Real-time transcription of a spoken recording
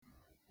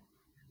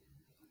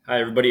Hi,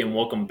 everybody, and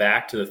welcome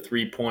back to the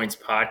 3 Points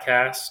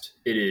Podcast.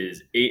 It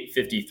is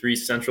 8:53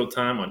 Central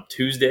Time on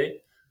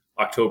Tuesday,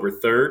 October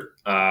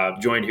 3rd.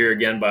 Joined here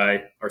again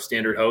by our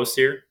standard hosts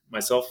here,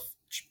 myself,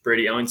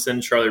 Brady Ellingson,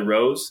 Charlie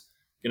Rose.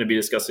 Going to be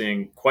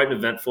discussing quite an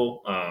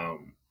eventful,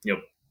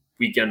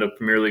 weekend of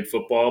Premier League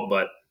football.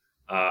 But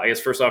I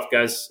guess first off,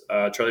 guys,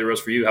 Charlie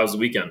Rose, for you, how's the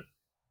weekend?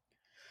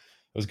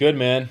 It was good,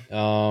 man.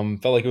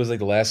 Felt like it was like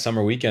the last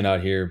summer weekend out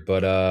here,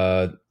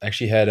 but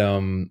actually had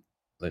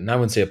like, I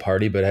wouldn't say a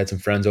party, but I had some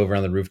friends over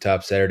on the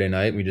rooftop Saturday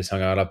night. We just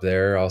hung out up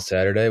there all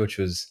Saturday, which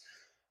was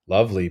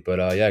lovely.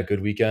 But yeah,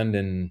 good weekend,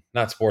 and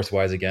not sports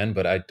wise again,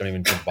 but I don't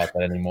even think about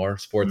that anymore.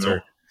 No,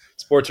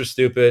 Sports are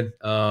stupid.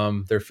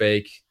 They're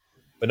fake.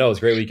 But no, it was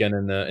a great weekend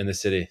in the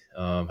city.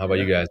 How about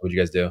you yeah, guys? What'd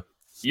you guys do?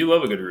 you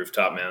love a good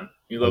rooftop, man.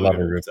 You I love a love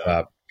good a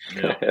rooftop.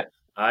 rooftop. Yeah.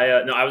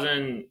 I was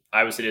in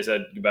Iowa City. I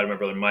said goodbye to my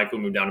brother Michael.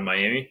 Moved down to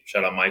Miami.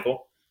 Shout out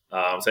Michael. So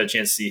I had a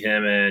chance to see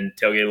him and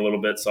tailgate a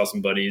little bit. Saw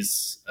some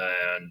buddies,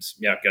 and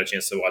yeah, got a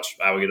chance to watch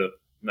Iowa get a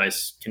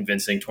nice,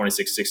 convincing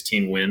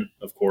 26-16 win.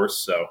 Of course,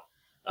 so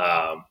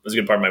it was a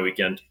good part of my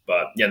weekend.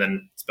 But yeah,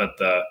 then spent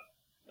the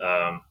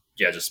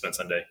just spent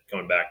Sunday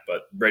coming back.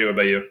 But Brady, what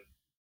about you?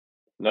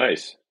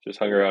 Nice. Just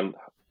hung around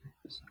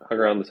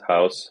this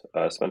house.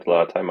 Spent a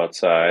lot of time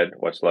outside.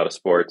 Watched a lot of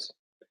sports.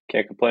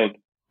 Can't complain.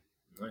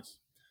 Nice.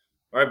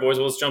 All right, boys.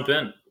 Well, let's jump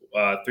in.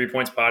 3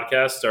 Points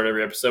podcast. Start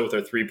every episode with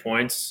our 3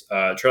 points.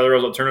 Charlie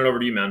Rose, I'll turn it over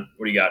to you, man.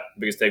 What do you got?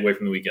 Biggest takeaway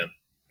from the weekend?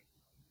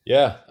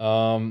 Yeah,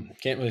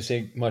 can't really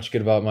say much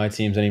good about my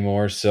teams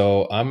anymore.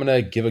 So I'm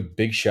gonna give a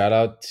big shout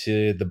out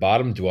to the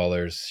bottom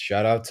dwellers.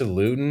 Shout out to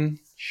Luton.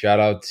 Shout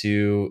out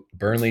to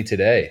Burnley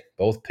today.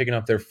 Both picking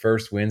up their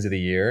first wins of the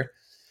year.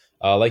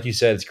 Like you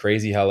said, it's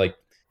crazy how like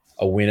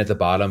a win at the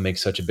bottom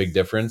makes such a big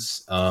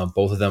difference.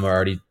 Both of them are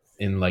already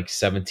in like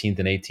 17th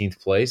and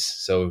 18th place,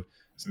 so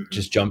Mm-hmm.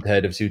 just jumped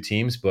ahead of two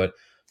teams. But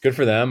good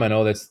for them. I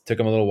know that took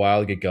them a little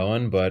while to get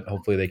going, but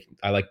hopefully they.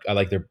 I like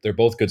they're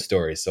both good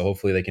stories. So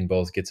hopefully they can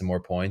both get some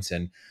more points.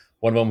 And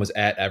one of them was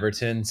at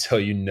Everton, so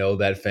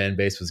that fan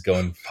base was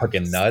going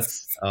fucking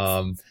nuts.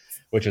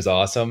 Which was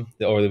awesome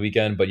over the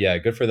weekend. But yeah,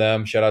 good for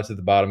them. Shout out to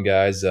the bottom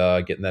guys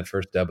getting that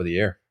first dub of the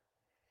year.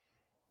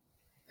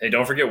 Hey,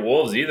 don't forget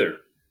Wolves either.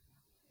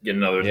 Get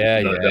another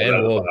Yeah, dub and out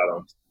of the we'll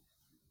bottom.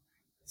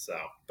 So,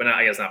 but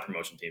I guess not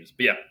promotion teams.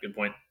 But yeah, good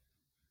point.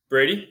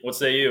 Brady, what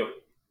say you?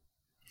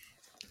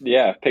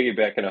 Yeah,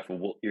 piggybacking off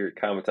of your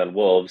comment on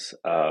Wolves.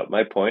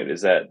 My point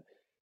is that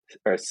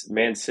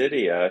Man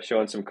City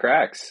showing some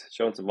cracks,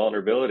 showing some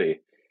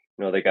vulnerability.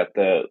 They got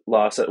the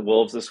loss at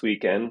Wolves this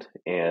weekend,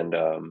 and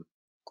I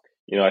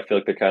feel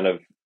like they're kind of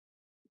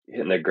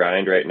hitting the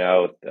grind right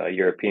now with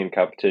European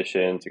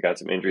competitions. They got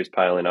some injuries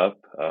piling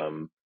up.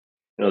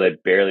 They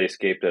barely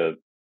escaped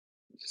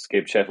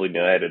Sheffield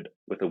United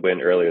with a win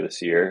earlier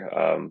this year,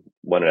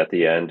 won it at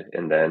the end,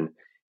 and then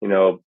you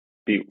know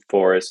beat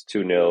Forest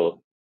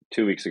 2-0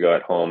 2 weeks ago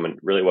at home, and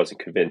really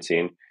wasn't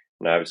convincing.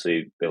 And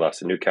obviously they lost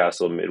to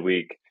Newcastle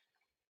midweek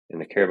in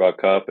the Carabao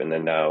Cup, and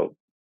then now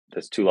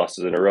that's two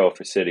losses in a row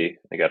for City.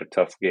 They got a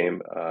tough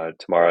game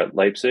tomorrow at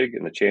Leipzig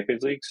in the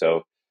Champions League,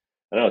 so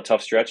I know a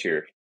tough stretch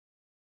here.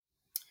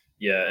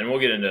 Yeah, and we'll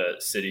get into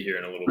City here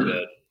in a little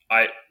bit.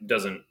 I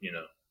doesn't,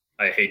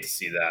 I hate to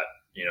see that.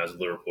 As a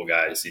Liverpool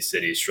guy, to see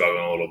City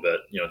struggling a little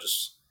bit.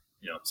 Just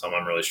something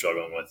I'm really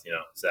struggling with.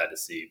 Sad to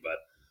see, but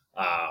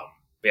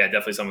yeah,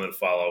 definitely something to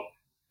follow.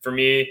 For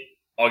me,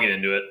 I'll get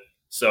into it.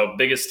 So,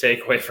 biggest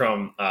takeaway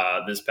from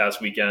this past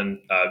weekend: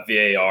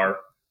 VAR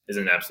is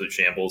an absolute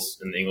shambles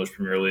in the English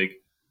Premier League.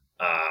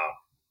 Uh,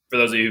 for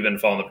those of you who've been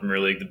following the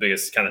Premier League, the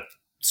biggest kind of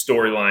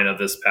storyline of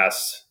this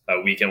past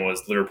weekend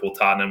was Liverpool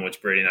Tottenham,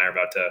 which Brady and I are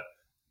about to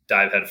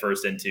dive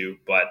headfirst into.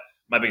 But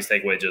my biggest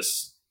takeaway,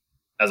 just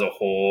as a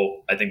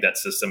whole, I think that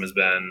system has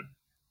been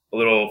a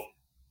little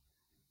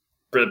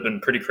been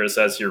pretty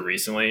criticized here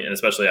recently, and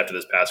especially after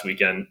this past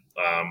weekend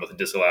with a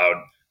disallowed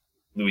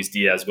Luis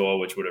Diaz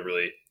goal, which would have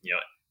really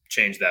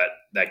changed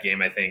that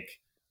game. I think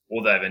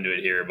we'll dive into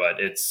it here,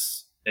 but it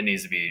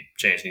needs to be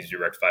changed, needs to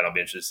be rectified. I'll be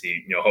interested to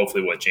see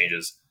hopefully what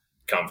changes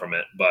come from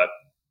it. But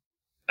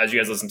as you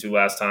guys listened to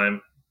last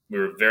time, we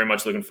were very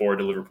much looking forward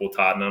to Liverpool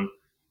Tottenham.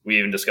 We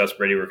even discussed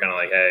Brady. We are kind of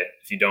like, hey,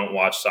 if you don't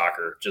watch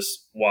soccer,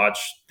 just watch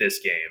this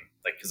game,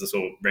 like because this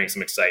will bring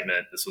some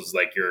excitement. This was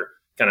like your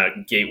kind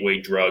of gateway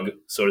drug,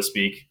 so to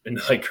speak,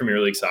 into like Premier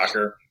League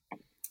soccer,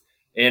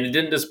 and it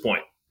didn't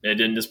disappoint. It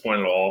didn't disappoint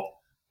at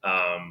all.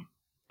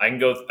 I can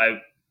go. I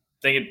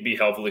think it'd be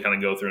helpful to kind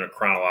of go through in a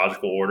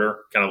chronological order,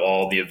 kind of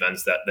all the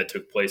events that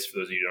took place. For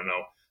those of you who don't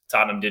know,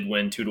 Tottenham did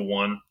win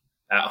 2-1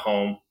 at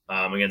home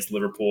against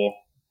Liverpool.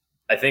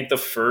 I think the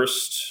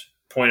first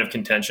point of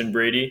contention,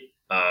 Brady,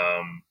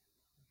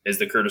 is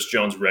the Curtis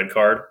Jones red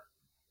card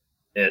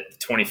at the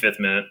 25th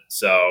minute.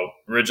 So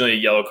originally a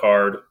yellow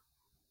card,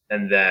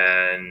 and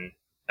then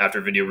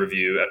after video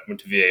review, went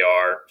to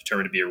VAR,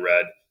 determined to be a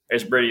red. I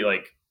guess, Brady,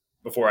 like,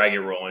 before I get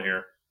rolling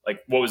here,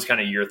 like, what was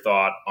kind of your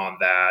thought on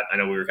that? I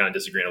know we were kind of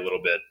disagreeing a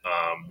little bit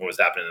what was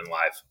happening in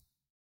live.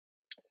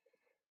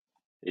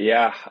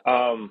 Yeah,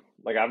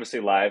 like obviously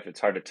live, it's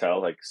hard to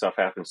tell. Like stuff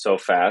happens so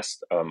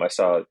fast. I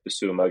saw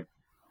Basuma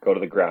go to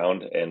the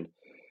ground, and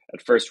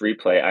at first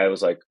replay, I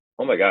was like,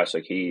 "Oh my gosh!"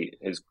 Like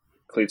his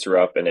cleats are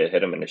up, and it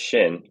hit him in his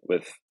shin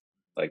with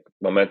like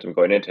momentum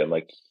going into him.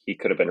 Like he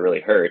could have been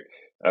really hurt.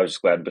 I was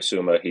just glad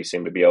Basuma. He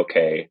seemed to be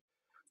okay.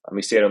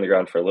 He stayed on the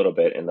ground for a little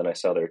bit, and then I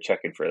saw they were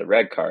checking for the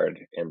red card,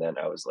 and then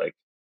I was like,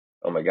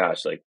 "Oh my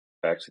gosh!" Like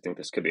I actually think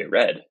this could be a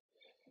red.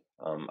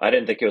 I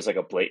didn't think it was like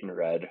a blatant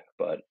red,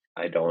 but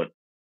I don't.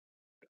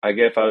 I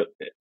guess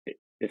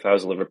if I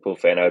was a Liverpool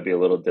fan, I would be a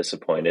little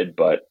disappointed.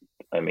 But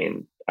I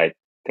mean, I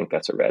think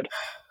that's a red.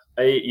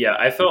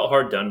 I felt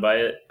hard done by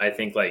it. I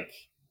think like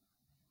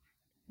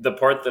the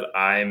part that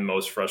I'm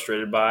most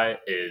frustrated by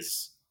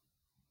is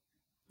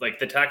like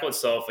the tackle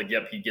itself. Like,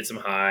 yep, he gets him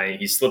high.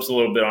 He slips a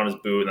little bit on his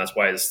boot, and that's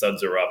why his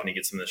studs are up, and he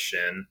gets him the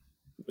shin.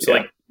 So,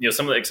 Yeah, like,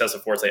 some of the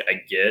excessive force I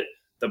get.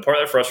 The part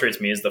that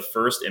frustrates me is the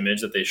first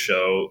image that they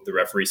show the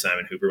referee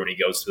Simon Hooper when he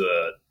goes to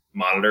the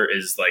monitor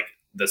is like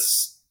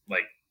this,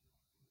 like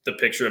the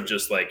picture of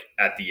just like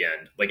at the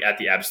end, like at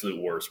the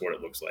absolute worst, what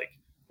it looks like.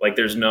 Like,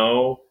 there's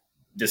no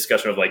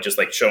discussion of like just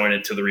like showing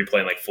it to the replay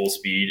in like full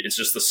speed. It's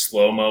just the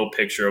slow mo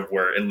picture of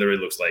where it literally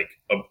looks like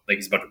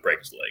he's about to break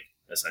his leg,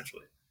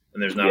 essentially.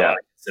 And there's not a lot yeah. of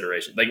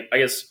consideration. Like, I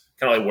guess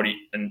kind of like what do you,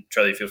 and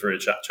Charlie, feel free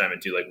to chime in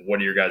too. Like, what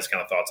are your guys'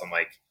 kind of thoughts on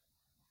like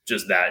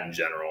just that in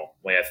general?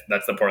 Like,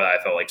 that's the part that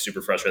I felt like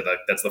super frustrated. Like,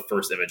 that's the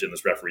first image in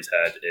this referee's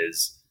head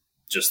is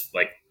just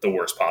like the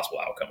worst possible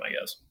outcome, I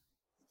guess.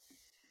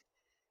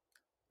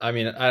 I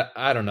mean,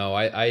 I don't know.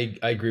 I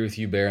agree with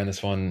you, Bear, on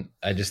this one.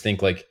 I just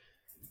think like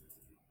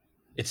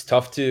it's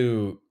tough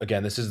to,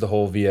 again, this is the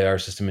whole VAR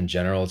system in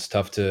general. It's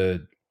tough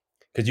to,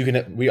 because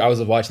I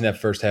was watching that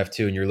first half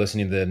too, and you're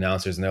listening to the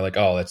announcers, and they're like,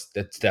 "Oh,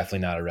 that's definitely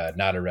not a red,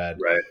 not a red."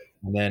 Right.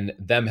 And then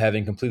them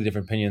having completely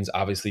different opinions,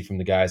 obviously from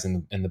the guys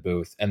in the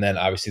booth, and then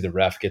obviously the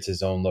ref gets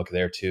his own look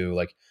there too.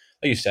 Like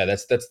you said,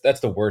 that's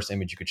the worst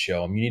image you could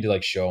show them. You need to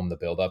like show them the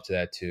build up to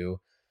that too.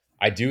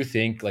 I do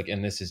think like,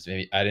 and this is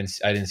maybe I didn't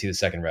see the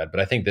second red,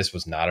 but I think this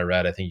was not a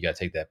red. I think you got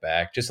to take that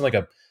back. Just in like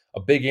a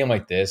big game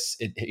like this,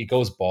 it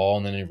goes ball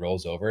and then it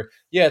rolls over.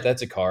 Yeah,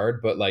 that's a card,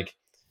 but like,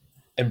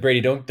 and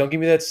Brady, don't give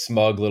me that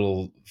smug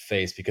little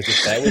face, because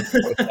if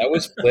that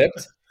was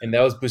flipped and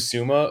that was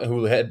Basuma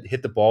who had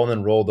hit the ball and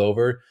then rolled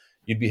over,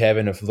 you'd be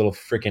having a little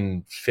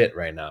freaking fit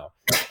right now.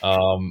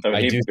 I mean,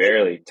 I he do think,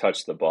 barely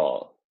touched the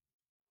ball.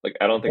 Like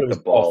I don't but it think the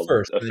was ball ball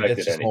first. I mean, that's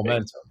affected just anything.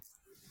 momentum.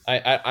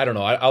 I don't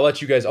know. I'll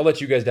let you guys. I'll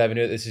let you guys dive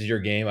into it. This is your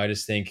game. I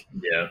just think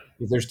Yeah.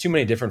 there's too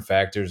many different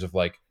factors of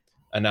like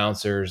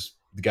announcers,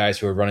 the guys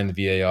who are running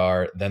the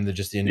VAR, then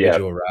just the Yeah,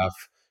 individual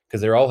ref,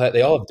 because they all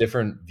have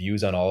different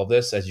views on all of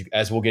this.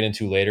 As we'll get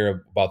into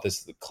later about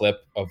this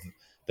clip of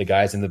the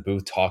guys in the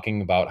booth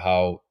talking about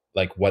how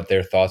like what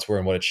their thoughts were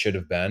and what it should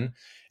have been.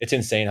 It's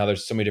insane how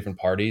there's so many different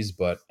parties,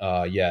 but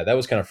yeah, that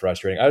was kind of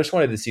frustrating. I just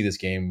wanted to see this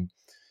game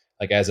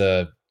like as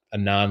a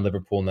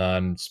non-Liverpool,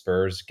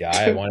 non-Spurs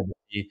guy. I wanted to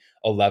see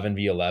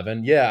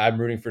 11v11. Yeah, I'm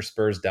rooting for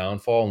Spurs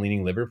downfall and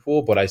leaning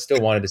Liverpool, but I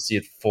still wanted to see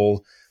it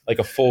like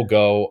a full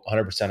go,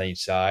 100% on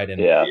each side. And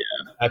yeah.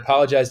 I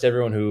apologize to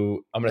everyone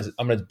who I'm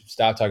gonna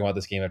stop talking about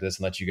this game after this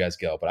and let you guys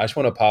go. But I just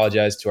want to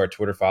apologize to our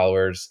Twitter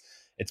followers.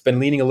 It's been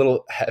leaning a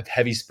little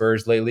heavy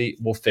Spurs lately.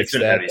 We'll It's fix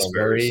been that. heavy Don't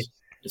worry. Spurs.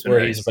 It's been Where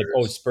heavy he's just like,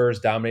 "Oh, Spurs. Spurs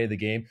dominated the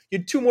game. You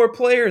had two more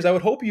players. I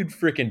would hope you'd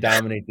freaking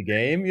dominate the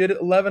game. You had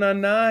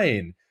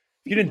 11-9.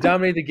 If you didn't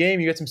dominate the game,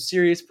 you got some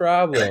serious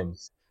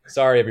problems."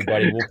 Sorry,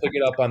 everybody. We'll pick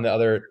it up on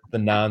the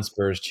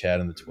non-Spurs chat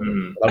on the Twitter.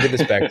 Mm. But I'll give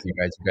this back to you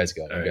guys. You guys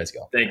go. All You right. guys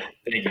go. Thank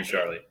you,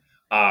 Charlie.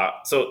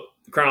 So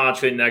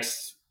chronologically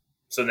next,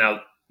 so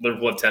now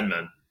Liverpool have 10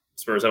 men.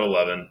 Spurs have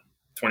 11.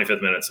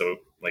 25th minute, so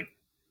like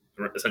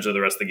essentially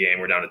the rest of the game,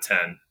 we're down to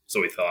 10.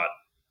 So we thought.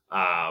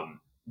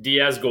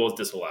 Diaz goal is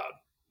disallowed,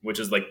 which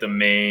is like the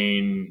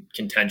main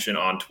contention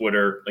on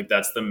Twitter. Like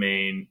that's the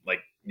main like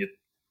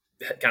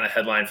kind of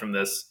headline from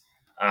this.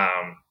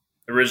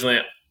 Originally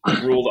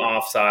ruled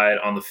offside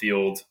on the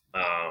field.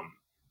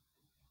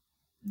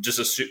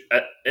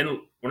 And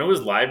when it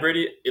was live,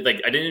 Brady,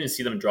 like I didn't even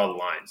see them draw the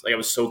lines. Like I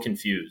was so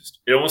confused.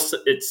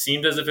 It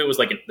seemed as if it was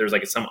like there's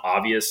like some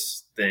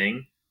obvious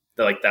thing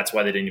that like that's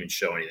why they didn't even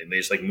show anything. They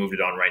just like moved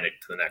it on right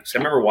to the next. I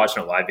remember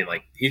watching it live, being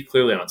like, he's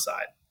clearly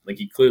onside. Like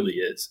he clearly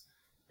is.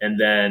 And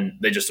then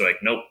they just are like,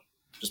 nope,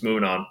 just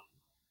moving on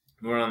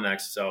to the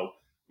next. So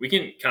we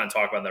can kind of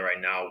talk about that right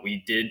now.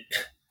 We did.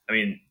 I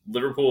mean,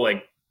 Liverpool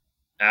like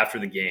after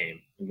the game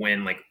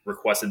when like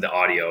requested the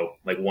audio,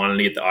 like wanted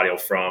to get the audio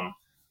from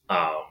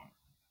um,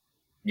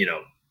 you know,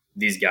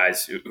 these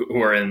guys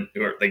who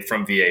are like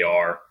from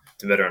VAR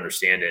to better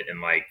understand it. And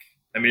like,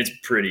 I mean, it's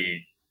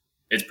pretty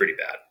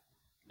bad.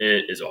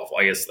 It is awful.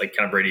 I guess like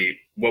kind of Brady,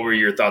 what were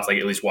your thoughts? Like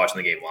at least watching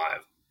the game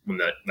live when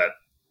that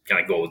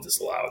kind of goal was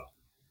disallowed.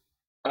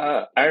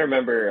 I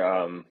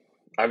remember,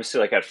 obviously,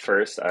 like at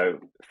first, I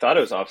thought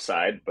it was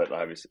offside, but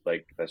obviously,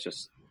 like that's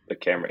just the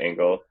camera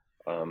angle,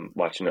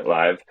 watching it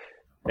live,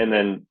 and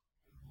then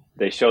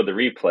they showed the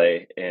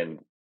replay, and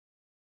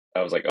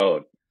I was like,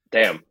 "Oh,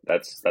 damn,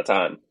 that's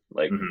on!"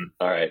 Like, Mm-hmm.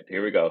 all right,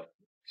 here we go.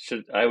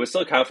 I was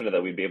still confident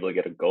that we'd be able to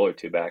get a goal or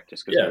two back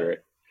just because Yeah,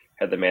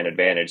 had the man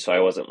advantage. So I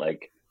wasn't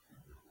like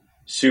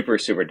super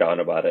down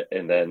about it.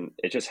 And then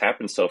it just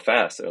happened so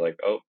fast. They're like,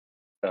 oh,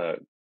 uh,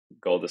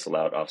 goal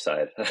disallowed,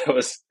 offside.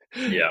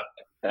 yeah.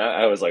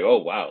 I was like, oh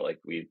wow, like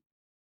we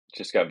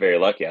just got very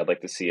lucky. I'd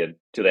like to see it.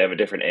 Do they have a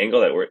different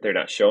angle that they're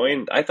not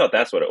showing? I thought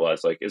that's what it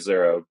was. Like, is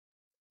there a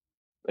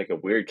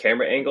weird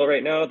camera angle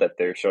right now that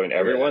they're showing Yeah.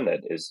 everyone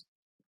that is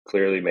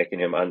clearly making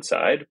him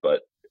onside?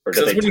 But or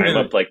Because did that's they what time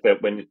even up like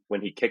that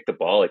when he kicked the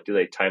ball? Like, do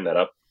they time that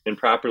up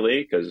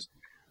improperly? Because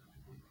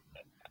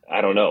I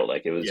don't know.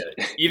 Like, it yeah. was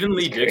it Even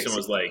was Lee Dixon crazy.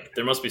 was like,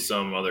 there must be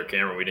some other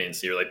camera we didn't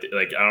see, or like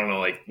I don't know,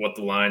 like what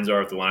the lines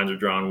are, if the lines are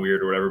drawn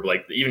weird or whatever. But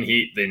like even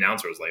the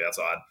announcer was like, that's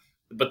odd.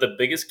 But the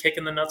biggest kick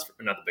in the nuts,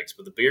 not the biggest,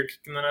 but the bigger kick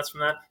in the nuts from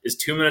that is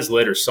 2 minutes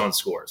later, Sun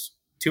scores.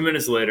 2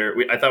 minutes later,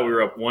 I thought we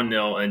were up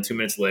 1-0, and 2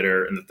 minutes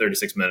later, in the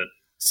 36th minute,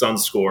 Sun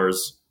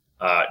scores.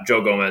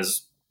 Joe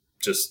Gomez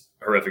just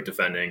horrific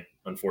defending,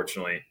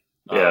 unfortunately.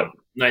 Yeah,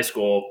 Nice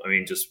goal. I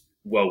mean, just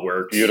well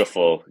worked.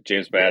 beautiful.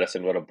 James Yeah,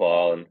 Madison, what a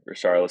ball, and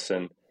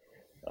Richarlison.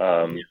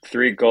 yeah.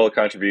 3 goal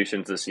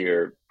contributions this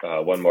year,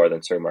 one more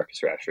than Sir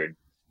Marcus Rashford.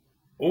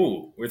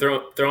 Ooh, we're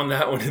throwing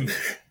that one in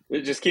there.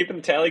 We're just keeping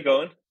the tally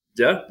going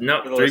Yeah,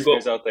 no, for the three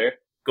listeners out there.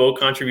 goal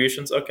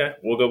contributions. Okay,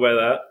 we'll go by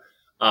that.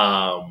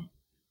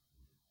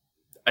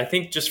 I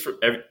think just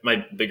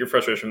my bigger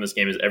frustration from this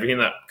game is everything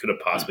that could have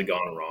possibly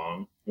gone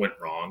wrong went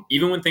wrong,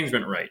 even when things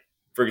went right.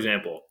 For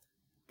example,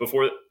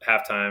 before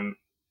halftime,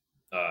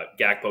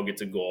 Gakpo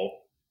gets a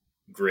goal.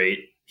 Great.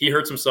 He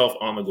hurts himself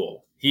on the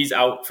goal. He's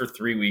out for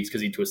 3 weeks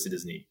because he twisted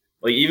his knee.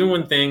 Like even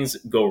when things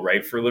go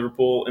right for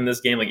Liverpool in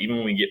this game, like even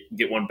when we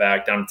get one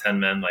back down to 10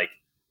 men, like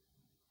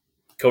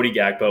Cody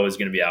Gakpo is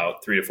going to be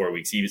out 3 to 4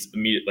 weeks. He's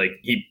immediate, like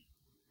he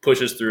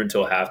pushes through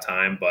until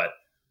halftime,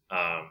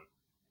 um,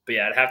 but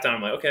yeah, at halftime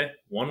I'm like, okay,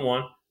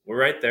 1-1, we're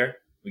right there.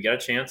 We got a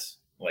chance.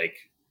 Like,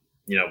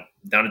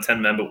 down to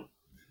 10 men, but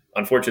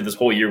unfortunately, this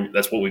whole year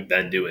that's what we've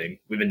been doing.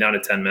 We've been down to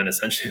 10 men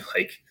essentially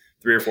like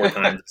 3 or 4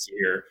 times this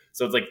year.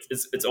 So it's like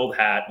it's old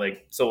hat.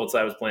 Like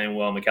Solskjaer was playing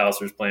well,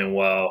 McAllister's playing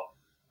well.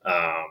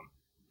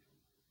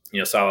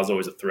 Salah's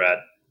always a threat,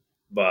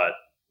 but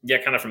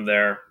yeah, kind of from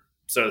there.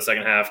 So the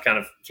second half, kind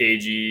of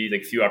cagey,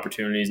 like a few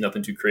opportunities,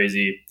 nothing too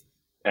crazy.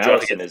 Jota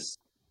Allison gets, is,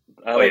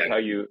 I oh like yeah, how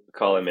you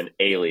call him an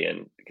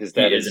alien because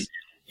he that is an is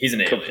he's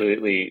an alien.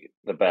 completely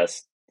the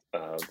best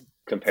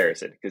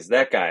comparison. Because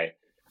that guy,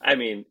 I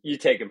mean, you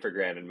take him for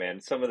granted, man.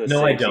 Some of the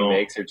No, I saves he don't.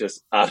 makes are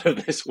just out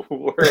of this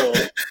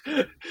world.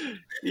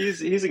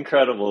 He's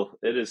incredible.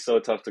 It is so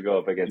tough to go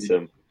up against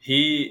him.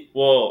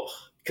 Well,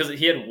 because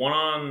he had one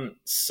on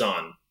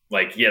Sun,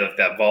 like he had like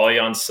that volley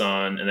on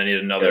Sun, and then he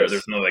had another. There's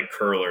Yes, another like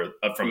curler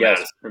up from yes,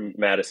 Madison. from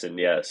Madison.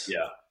 Yes,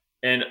 Yeah,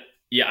 and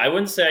yeah, I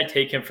wouldn't say I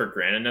take him for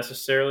granted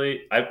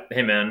necessarily.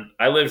 Hey man,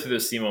 I lived through the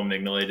Simo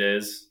Mignolet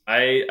days.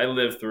 I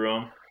lived through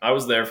them. I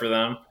was there for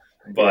them,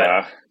 but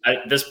yeah.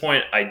 at this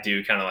point, I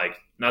do kind of like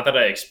not that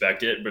I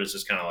expect it, but it's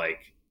just kind of like,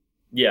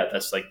 yeah,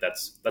 that's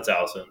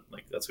Allison.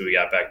 Like that's who we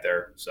got back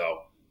there. So,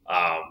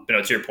 but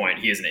no, to your point,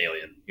 he is an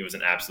alien. He was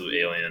an absolute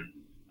alien.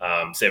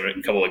 Saving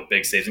a couple of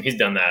big saves, and he's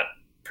done that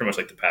pretty much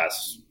like the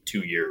past 2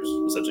 years,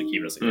 essentially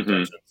keeping us in Mm-hmm.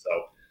 contention. So,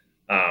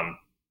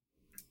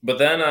 but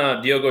then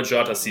Diogo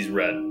Jota sees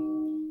red,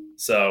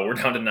 so we're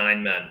down to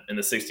 9 men in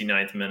the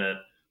 69th minute.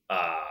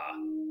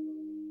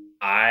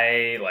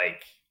 I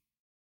like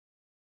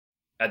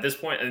at this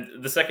point,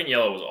 and the second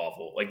yellow was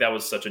awful. Like that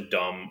was such a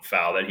dumb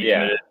foul that he Yeah,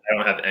 committed. I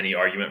don't have any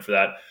argument for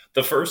that.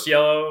 The first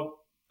yellow,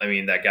 I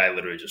mean, that guy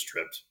literally just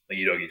tripped. Like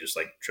Udogi just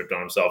like tripped on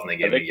himself, and they I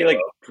gave him a think he yellow.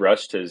 like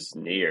brushed his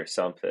knee or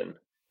something.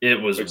 It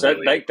was Which that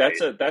really like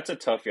late. that's a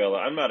tough yellow.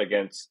 I'm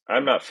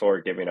not for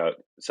giving out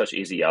such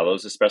easy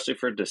yellows, especially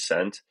for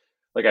dissent.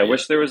 Like I Yeah.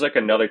 wish there was like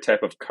another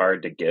type of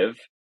card to give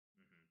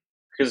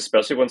because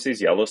especially once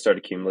these yellows start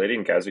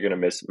accumulating, guys are going to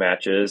miss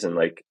matches and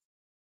like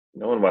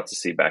no one wants to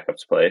see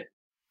backups play.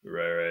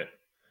 Right.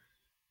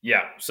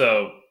 Yeah.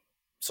 So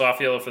soft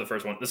yellow for the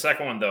first one. The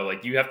second one though,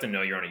 like you have to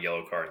know you're on a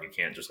yellow card and you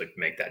can't just like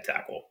make that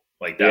tackle.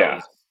 Like that Yeah,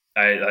 was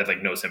I had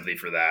like no sympathy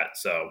for that.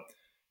 So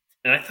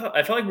and I felt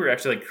like we were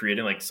actually like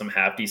creating like some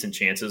half decent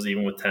chances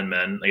even with 10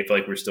 men. Like I feel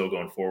like we're still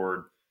going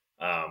forward.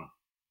 Um,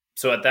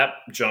 so at that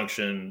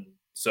junction,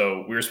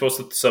 so we were supposed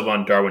to sub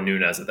on Darwin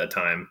Nunez at that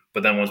time,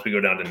 but then once we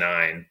go down to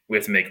 9, we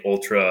have to make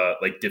ultra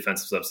like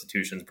defensive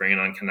substitutions, bringing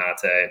on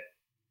Kanate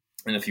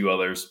and a few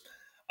others.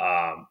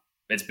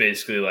 It's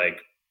basically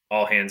like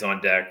all hands on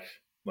deck,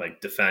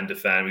 like defend.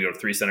 We go to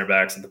 3 center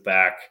backs at the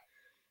back,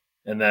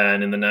 and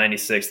then in the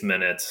 96th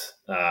minute,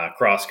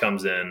 cross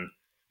comes in,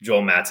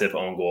 Joel Matip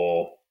own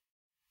goal.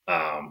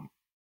 Um,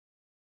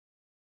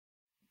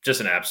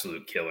 just an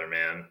absolute killer,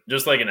 man.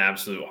 Just like an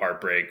absolute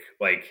heartbreak.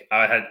 Like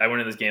I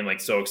went in this game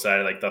like so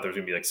excited, like thought there was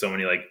gonna be like so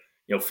many like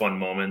fun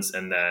moments,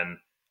 and then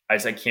I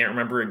can't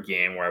remember a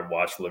game where I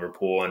watched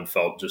Liverpool and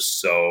felt just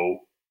so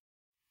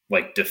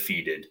like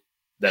defeated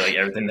that like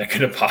everything that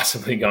could have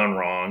possibly gone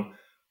wrong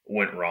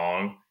went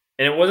wrong.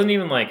 And it wasn't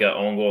even like a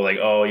own goal, like,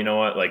 oh, you know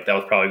what, like that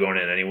was probably going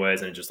in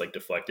anyways, and it just like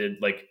deflected.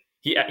 Like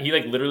he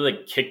like literally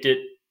like kicked it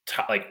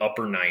like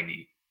upper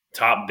 90,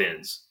 top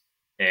bins.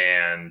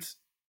 And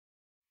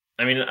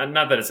I mean,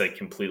 not that it's like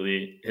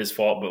completely his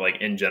fault, but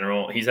like in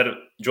general,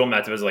 Joel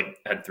Matip has like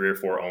had 3 or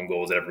 4 own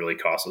goals that have really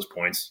cost us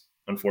points,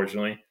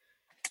 unfortunately.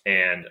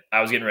 And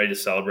I was getting ready to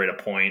celebrate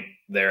a point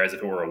there as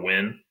if it were a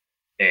win,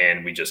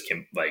 and we just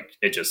came like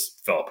it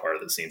just fell apart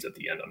at the seams at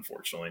the end,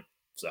 unfortunately.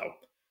 So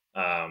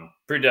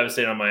pretty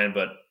devastating on my end.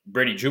 But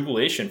Brady,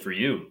 jubilation for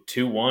you,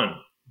 2-1,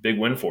 big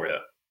win for you.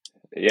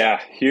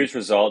 Yeah, huge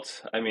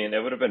results. I mean, it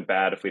would have been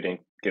bad if we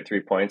didn't get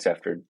 3 points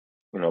after,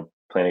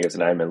 playing against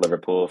an Ironman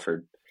Liverpool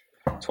for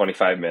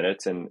 25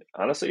 minutes. And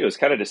honestly, it was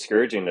kind of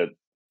discouraging to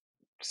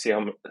see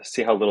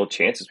how little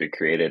chances we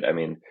created. I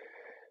mean,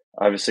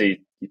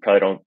 obviously, you probably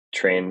don't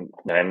train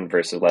 9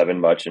 versus 11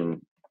 much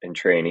in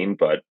training,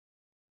 but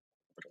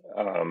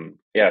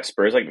yeah,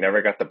 Spurs like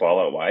never got the ball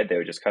out wide. They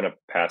would just kind of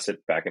pass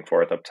it back and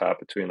forth up top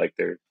between like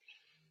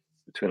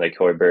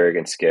Højbjerg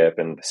and Skip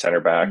and the center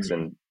backs,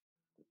 Mm-hmm.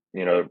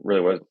 and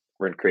really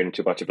weren't creating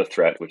too much of a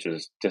threat, which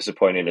is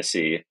disappointing to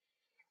see.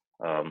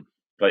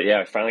 But yeah,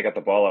 I finally got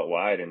the ball out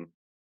wide and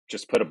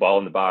just put a ball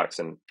in the box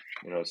and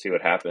see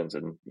what happens,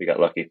 and we got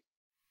lucky.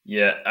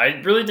 Yeah,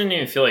 I really didn't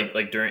even feel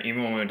like during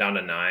even when we went down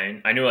to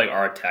 9, I knew like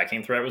our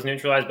attacking threat was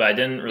neutralized, but I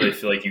didn't really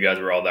feel like you guys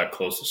were all that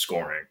close to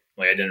scoring.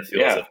 Like I didn't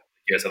feel as Yeah, if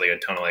you guys had like a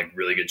ton of like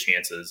really good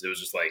chances. It was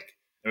just like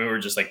we were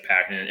just like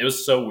packing it. It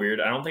was so weird.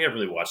 I don't think I've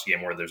really watched a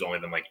game where there's only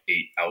been like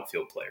 8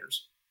 outfield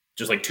players,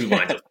 just like 2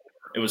 lines of.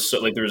 It was so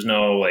like there was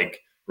no like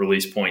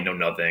release point, no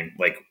nothing.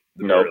 Like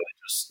we were nope. like,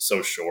 just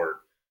so short.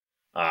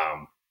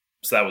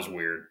 So that was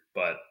weird,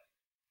 but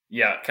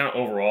yeah, kind of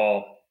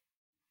overall.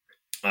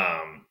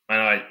 I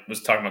know I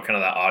was talking about kind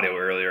of that audio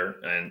earlier,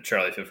 and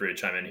Charlie, feel free to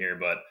chime in here,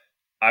 but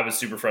I was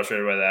super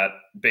frustrated by that.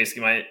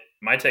 Basically,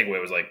 my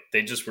takeaway was like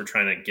they just were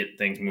trying to get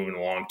things moving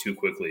along too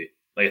quickly.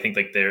 Like I think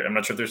like I'm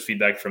not sure if there's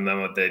feedback from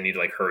them that they need to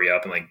like hurry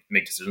up and like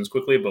make decisions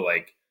quickly, but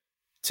like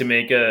to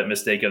make a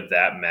mistake of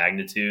that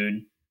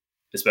magnitude,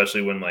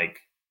 especially when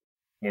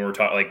we're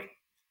talking like,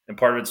 and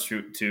part of it's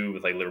true too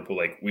with like Liverpool,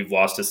 like we've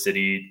lost to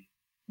City,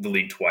 the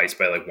league twice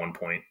by like 1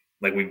 point.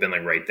 Like we've been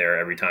like right there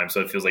every time,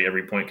 so it feels like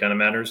every point kind of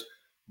matters.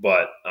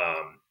 But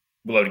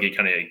we'd love to get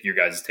kind of like your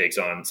guys' takes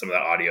on some of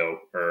that audio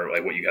or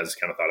like what you guys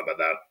kind of thought about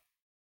that.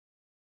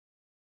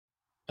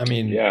 I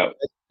mean, Yeah,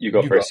 you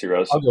go you go. first,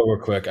 Heroes. I'll go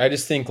real quick. I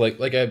just think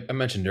like I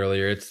mentioned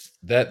earlier, it's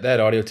that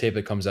audio tape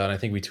that comes out. I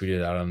think we tweeted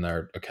it out on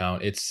our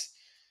account. It's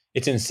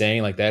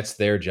insane. Like that's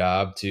their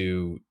job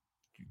to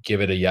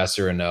give it a yes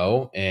or a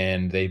no,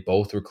 and they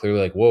both were clearly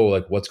like, "Whoa,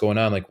 like what's going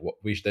on? Like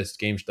this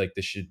game like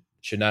this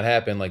should not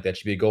happen. Like that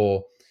should be a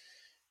goal."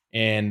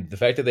 And the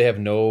fact that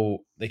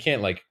they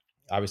can't like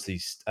obviously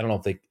I don't know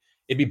if they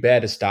it'd be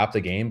bad to stop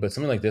the game, but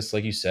something like this,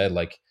 like you said,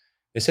 like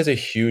this has a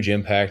huge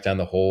impact on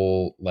the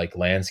whole like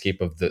landscape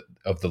of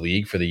the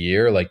league for the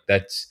year. Like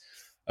that's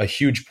a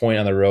huge point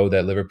on the road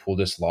that Liverpool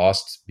just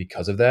lost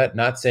because of that.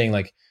 Not saying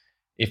like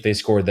if they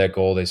scored that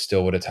goal, they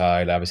still would have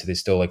tied. Obviously, they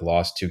still like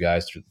lost 2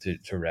 guys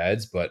to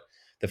Reds, but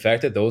the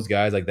fact that those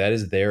guys like that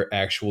is their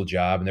actual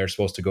job and they're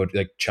supposed to go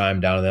like chime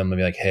down to them and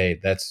be like, "Hey,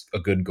 that's a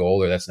good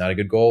goal or that's not a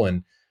good goal,"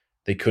 and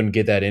they couldn't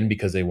get that in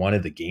because they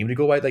wanted the game to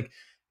go wide. Like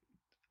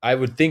I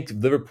would think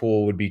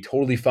Liverpool would be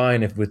totally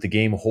fine if with the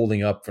game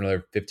holding up for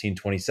another 15,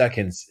 20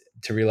 seconds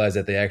to realize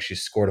that they actually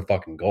scored a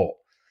fucking goal.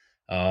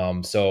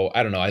 So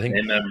I don't know. I think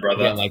Amen,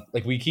 brother. again,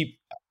 like we keep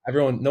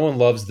everyone, no one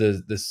loves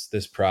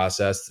this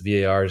process.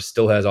 The VAR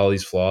still has all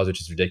these flaws, which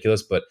is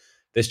ridiculous. But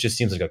this just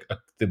seems like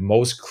the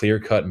most clear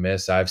cut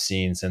miss I've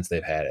seen since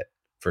they've had it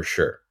for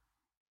sure.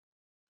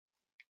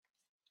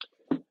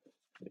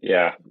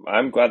 Yeah,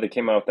 I'm glad they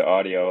came out with the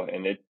audio,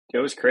 and it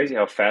was crazy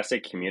how fast they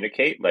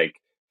communicate. Like,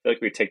 I feel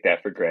like we take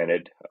that for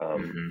granted.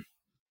 Mm-hmm.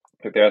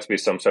 Like there has to be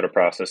some sort of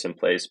process in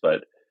place,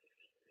 but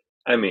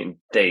I mean,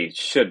 they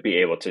should be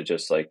able to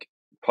just like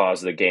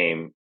pause the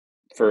game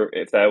for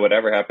if that would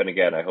ever happen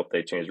again. I hope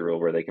they change the rule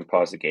where they can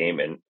pause the game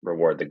and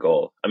reward the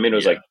goal. I mean, it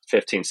was Yeah, like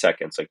 15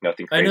 seconds, like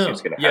nothing I crazy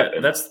was know. going to Yeah,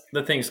 happen. that's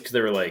the thing because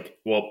they were like,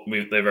 well,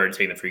 they've already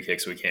taken the free kick,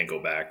 so we can't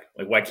go back.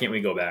 Like, why can't we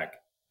go back?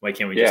 Why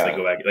can't we just like Yeah,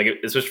 go back? Like,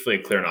 especially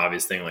a clear and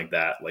obvious thing like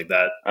that. Like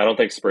that. I don't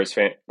think Spurs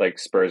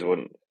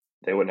wouldn't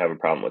have a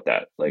problem with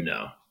that. Like,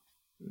 No,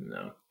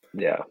 no.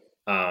 yeah,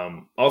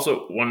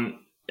 Also, one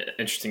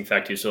interesting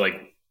fact too. So, like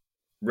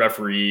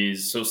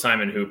referees. So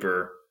Simon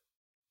Hooper,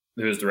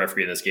 who was the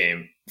referee in this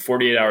game,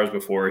 48 hours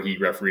before he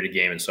refereed a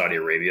game in Saudi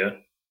Arabia,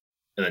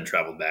 and then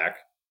traveled back.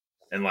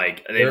 And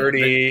like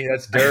Dirty.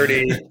 That's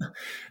dirty.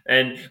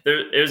 and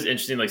it was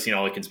interesting, like seeing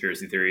all the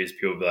conspiracy theories.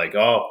 People would be like,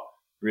 "Oh,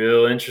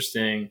 real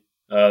interesting."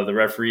 The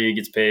referee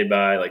gets paid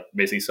by like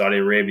basically Saudi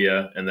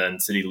Arabia, and then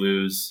City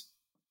lose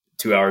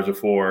 2 hours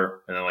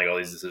before, and then like all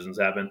these decisions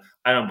happen.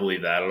 I don't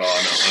believe that at all. I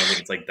don't think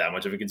it's like that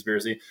much of a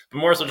conspiracy. But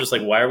more so, just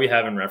like why are we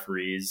having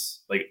referees,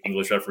 like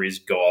English referees,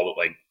 go all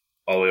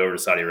the way over to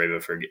Saudi Arabia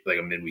for like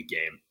a midweek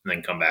game and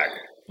then come back?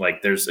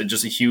 Like there's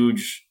just a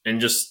huge and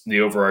just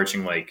the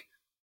overarching like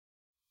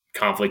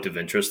conflict of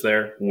interest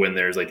there when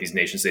there's like these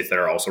nation states that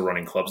are also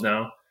running clubs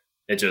now.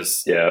 It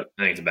just yeah,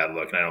 I think it's a bad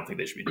look, and I don't think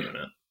they should be doing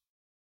it.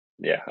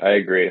 yeah. I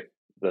agree.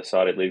 The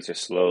Saudi leagues are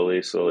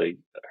slowly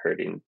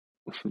hurting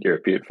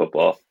European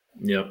football.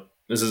 Yep.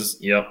 I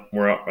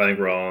think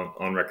we're all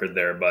on record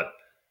there. But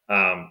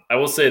I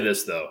will say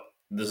this though.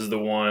 This is the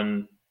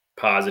one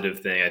positive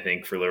thing I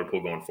think for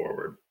Liverpool going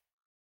forward.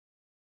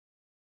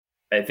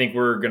 I think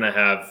we're gonna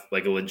have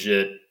like a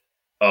legit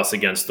us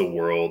against the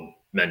world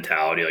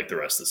mentality like the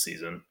rest of the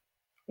season,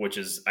 which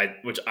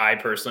I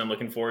personally am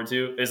looking forward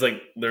to. Is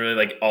like literally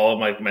like all of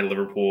my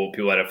Liverpool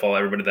people that I follow,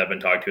 everybody that I've been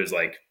talking to is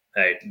like,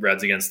 hey,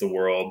 Reds against the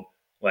world,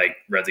 like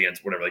Reds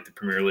against whatever, like the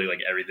Premier League,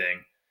 like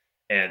everything.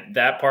 And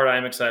that part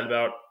I'm excited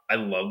about. I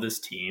love this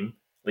team.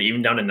 Like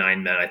even down to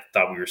 9 men, I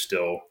thought we were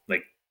still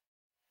like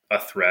a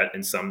threat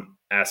in some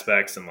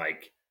aspects, and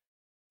like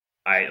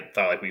I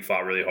thought like we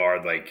fought really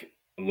hard. Like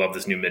I love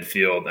this new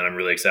midfield, and I'm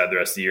really excited the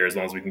rest of the year as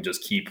long as we can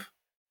just keep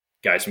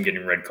guys from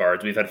getting red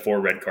cards. We've had 4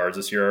 red cards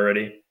this year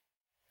already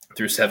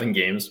through 7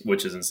 games,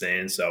 which is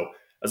insane. So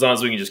as long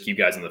as we can just keep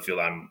guys on the field,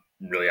 I'm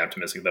really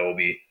optimistic that we'll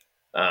be,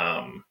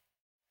 um,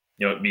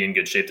 be in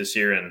good shape this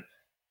year. And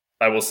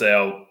I will say,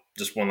 I'll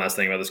just one last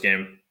thing about this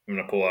game. I'm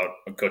going to pull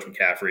out Coach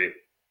McCaffrey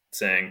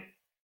saying,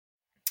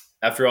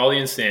 after all the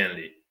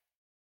insanity,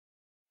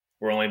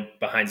 we're only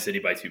behind City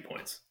by 2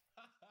 points.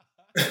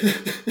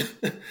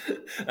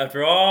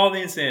 After all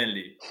the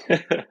insanity,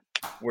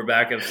 we're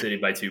back up City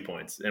by 2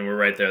 points, and we're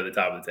right there at the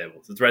top of the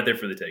table. So it's right there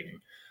for the taking.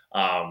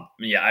 I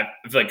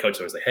feel like Coach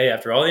always like, hey,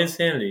 after all the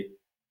insanity,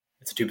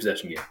 it's a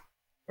 2-possession game.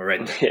 We're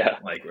right there. Yeah.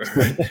 Like we're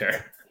right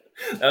there.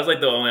 That was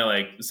like the only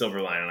like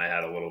silver lining I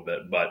had a little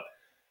bit, but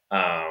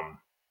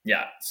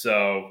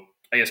So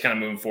I guess kind of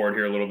moving forward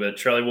here a little bit,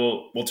 Charlie,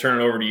 we'll turn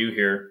it over to you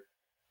here.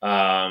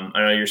 I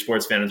know your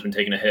sports fan has been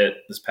taking a hit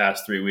this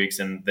past 3 weeks,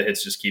 and the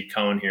hits just keep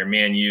coming here.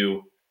 Man,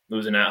 you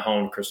losing at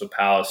home, Crystal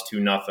Palace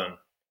 2-0.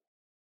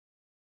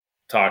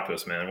 Talk to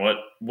us, man.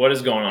 What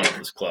is going on with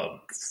this club?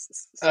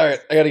 All right,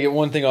 I got to get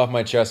one thing off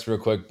my chest real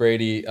quick.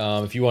 Brady,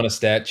 if you want a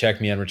stat, check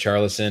me on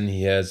Richarlison.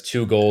 He has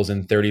 2 goals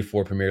in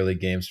 34 Premier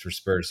League games for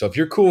Spurs. So if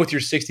you're cool with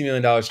your $60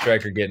 million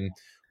striker getting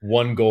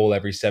 1 goal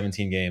every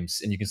 17 games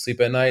and you can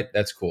sleep at night,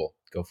 that's cool.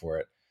 Go for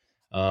it.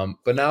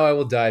 But now I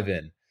will dive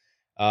in.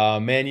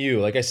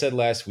 Man, like I said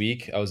last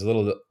week, I was a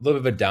little bit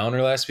of a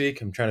downer last week.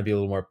 I'm trying to be a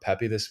little more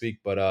peppy this week,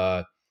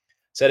 but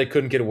said it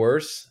couldn't get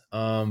worse.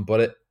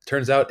 But it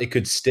turns out it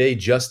could stay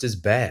just as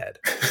bad.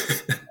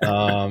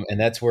 And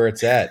that's where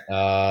it's at.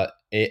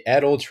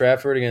 At Old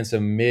Trafford against a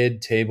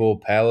mid-table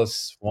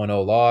Palace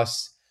 1-0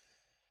 loss.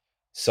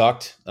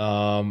 Sucked.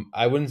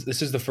 I wouldn't.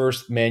 This is the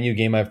first Man U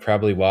game I've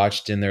probably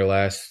watched in their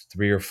last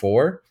 3 or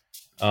 4.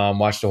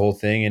 Watched the whole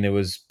thing, and it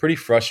was pretty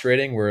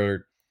frustrating.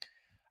 Where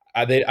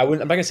I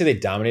wouldn't. I'm not gonna say they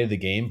dominated the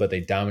game, but they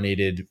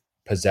dominated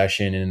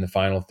possession. And in the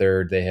final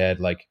third, they had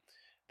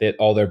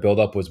all their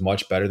buildup was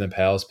much better than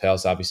Palace.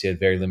 Palace obviously had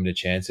very limited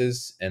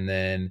chances, and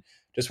then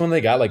just when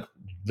they got like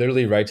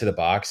literally right to the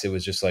box, it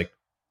was just like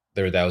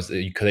they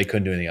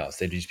couldn't do anything else.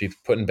 They'd just be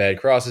putting bad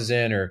crosses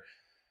in or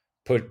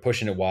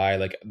pushing it wide.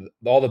 Like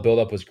all the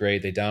buildup was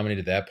great. They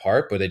dominated that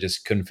part, but they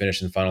just couldn't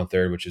finish in the final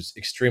third, which is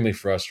extremely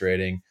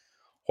frustrating.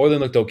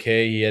 Hoyland looked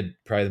okay. He had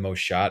probably the most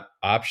shot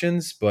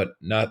options, but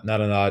not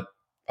a lot.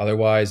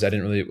 Otherwise,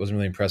 wasn't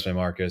really impressed by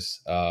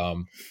Marcus.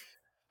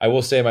 I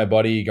will say my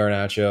buddy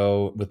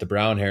Garnacho with the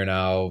brown hair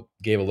now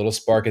gave a little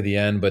spark at the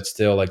end, but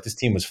still, like this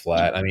team was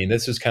flat. I mean,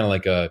 this was kind of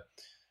like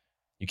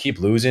you keep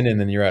losing and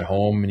then you're at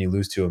home and you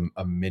lose to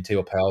a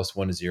mid-table Palace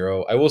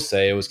 1-0. I will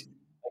say it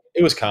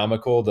was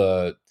comical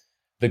the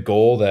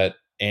goal that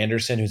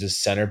Anderson, who's a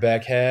center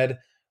back, had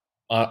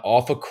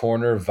off a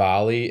corner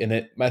volley, and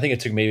I think it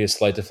took maybe a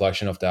slight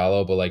deflection off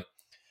Dallo, but like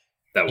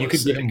That you was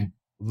could give sick. him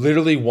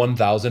literally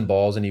 1,000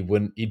 balls and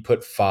he'd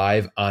put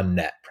 5 on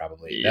net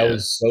probably. That Yeah.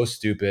 was so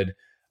stupid.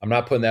 I'm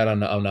not putting that on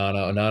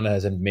Onana. Onana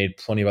has made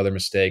plenty of other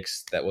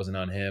mistakes. That wasn't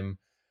on him.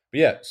 But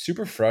yeah,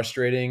 super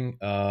frustrating.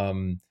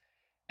 And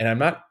I'm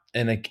not,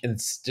 and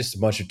it's just a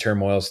bunch of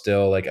turmoil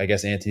still. Like I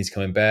guess Anthony's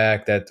coming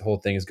back. That whole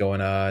thing is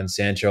going on.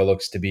 Sancho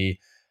looks to be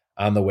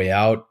on the way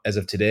out as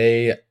of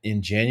today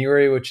in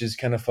January, which is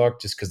kind of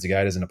fucked just because the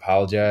guy doesn't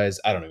apologize.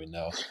 I don't even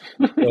know.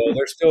 So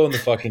they're still in the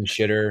fucking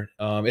shitter.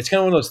 It's kind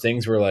of one of those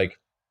things where like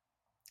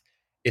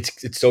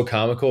it's so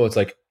comical. It's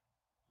like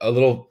a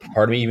little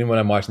part of me, even when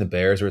I'm watching the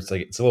Bears, where it's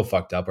like it's a little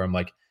fucked up. Where I'm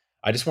like,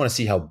 I just want to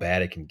see how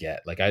bad it can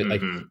get. Like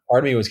Mm-hmm.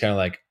 part of me was kind of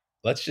like,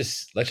 let's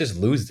just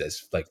lose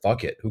this. Like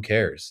fuck it, who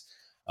cares?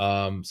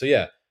 So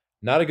yeah,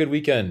 not a good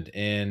weekend,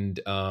 and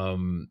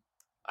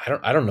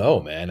I don't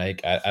know, man.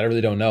 I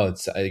really don't know.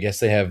 I guess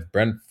they have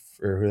Brentford.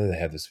 Who do they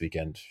have this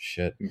weekend?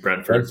 Shit,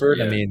 Brentford.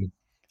 Brentford. I Yeah. mean,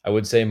 I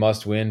would say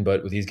must win,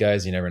 but with these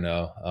guys, you never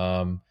know.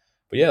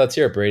 But yeah, let's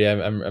hear it, Brady.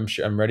 I'm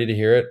sure I'm ready to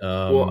hear it.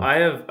 Well, I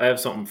have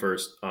something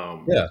first.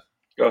 Yeah.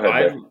 Go ahead,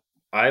 I Nick.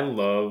 I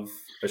love,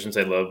 I shouldn't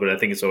say love, but I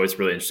think it's always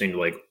really interesting to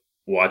like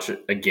watch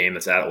a game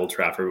that's at Old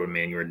Trafford when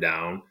Man U are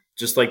down.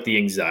 Just like the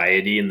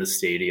anxiety in the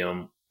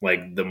stadium,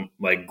 like the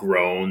like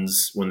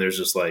groans when there's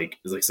just like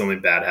it's like something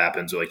bad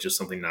happens or like just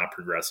something not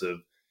progressive.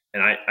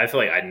 And I feel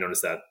like I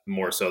noticed that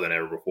more so than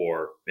ever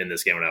before in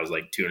this game when I was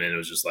like tuning in. It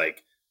was just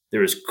like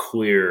there was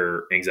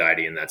clear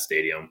anxiety in that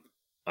stadium.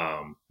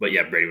 But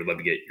yeah, Brady, would love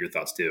to get your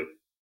thoughts too.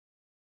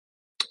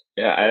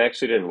 Yeah, I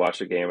actually didn't watch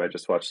the game. I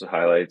just watched the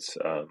highlights.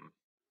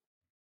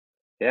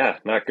 Yeah,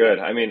 not good.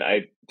 I mean,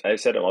 I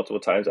said it multiple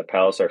times that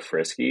Palace are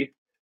frisky,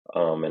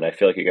 and I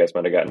feel like you guys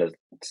might have gotten a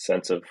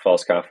sense of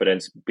false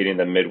confidence beating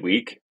them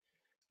midweek.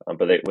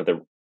 But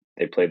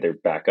they played their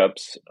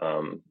backups.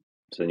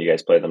 So then you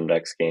guys play them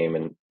next game,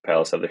 and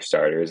Palace have their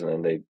starters, and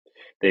then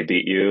they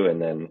beat you,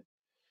 and then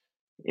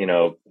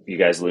you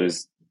guys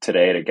lose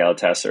today to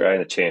Galatasaray in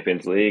the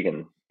Champions League,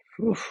 and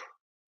whew,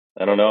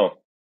 I don't know.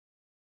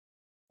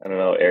 I don't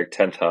know. Eric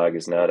Ten Hag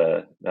is not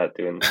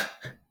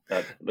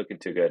looking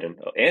too good, and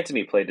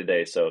Anthony played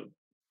today, so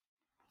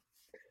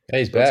Yeah,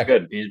 he's it's back.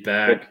 good. He's Good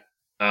back.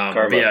 But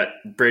karma. yeah,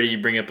 Brady,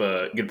 you bring up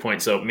a good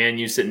point. So Man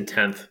U sit in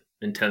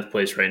tenth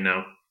place right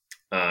now.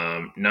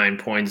 9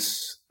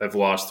 points. I've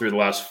lost through the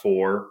last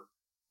four.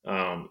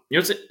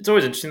 It's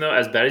always interesting though.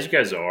 As bad as you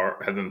guys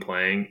have been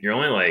playing, you're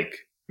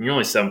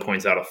only 7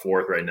 points out of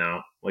fourth right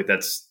now. Like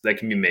that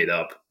can be made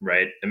up,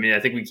 right? I mean, I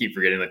think we keep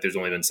forgetting like there's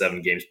only been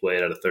 7 games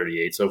played out of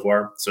 38 so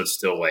far, so it's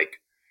still like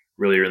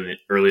really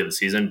early in the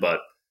season. But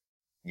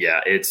yeah,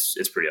 it's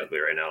pretty ugly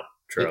right now,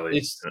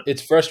 Charlie.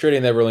 It's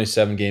frustrating that we're only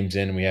 7 games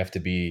in and we have to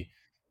be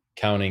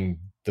counting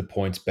the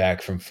points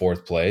back from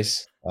fourth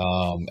place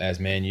as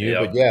Man U.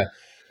 But Yep. yeah,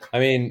 I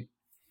mean,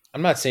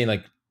 I'm not saying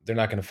like they're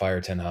not going to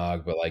fire Ten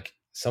Hag, but like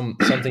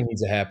something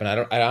needs to happen.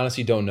 I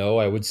honestly don't know.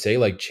 I would say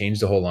like change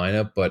the whole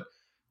lineup, but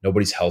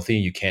nobody's healthy.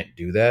 You can't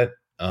do that.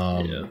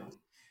 Yeah.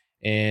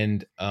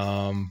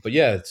 But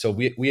yeah, so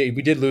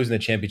we did lose in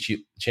the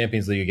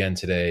Champions League again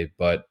today,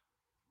 but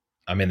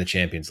I'm in the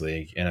Champions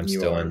League and I'm You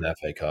still are. in the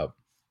FA Cup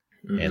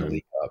and the Mm-hmm.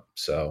 League Cup.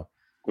 So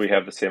We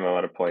have the same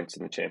amount of points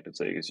in the Champions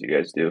League as you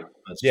guys do.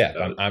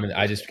 yeah,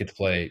 I just get to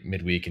play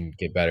midweek and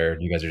get better.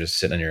 You guys are just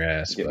sitting on your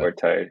ass, Get but more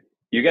tired.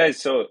 You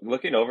guys, so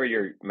looking over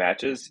your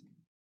matches,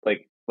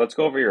 like let's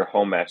go over your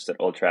home match at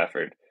Old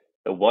Trafford.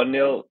 The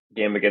 1-0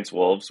 game against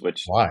Wolves,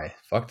 which why?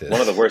 Fuck one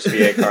of the this. worst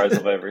VA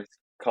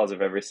calls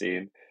I've ever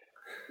seen.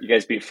 You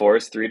guys beat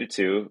Forest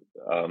 3-2.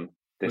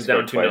 They Was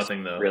down scored two twice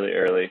nothing though. really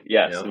early.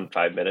 Yes, Yeah. in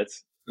 5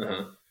 minutes.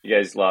 Uh-huh. You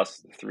guys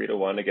lost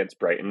 3-1 against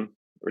Brighton.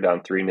 We're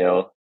down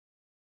 3-0.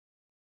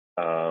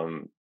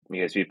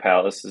 You guys beat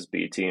Palace's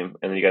B team,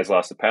 and then you guys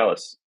lost to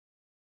Palace.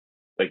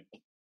 Like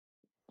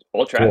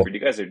Old Cool. Trafford, you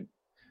guys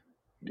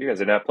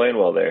are not playing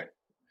well there.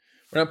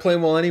 We're not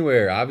playing well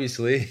anywhere,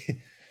 obviously.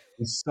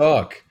 We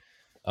suck.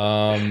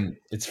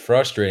 It's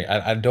frustrating.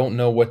 I don't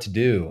know what to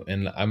do,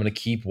 and I'm gonna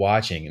keep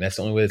watching, and that's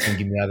the only way that's gonna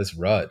get me out of this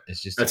rut.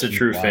 Is just to That's a keep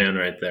true watching. fan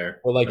right there.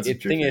 Well, like That's a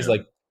it true thing is, fan.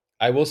 like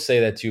I will say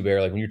that too, Bear.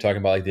 Like when you're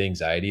talking about like the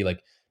anxiety,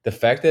 like the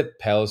fact that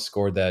Palace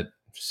scored that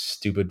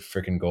stupid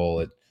freaking goal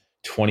at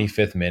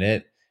 25th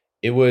minute,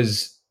 it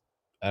was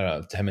I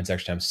don't know 10 minutes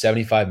extra time,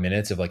 75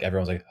 minutes of like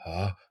everyone's like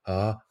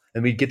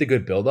and we'd get the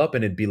good build up,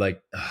 and it'd be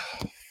like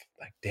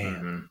like damn,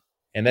 Mm-hmm.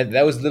 and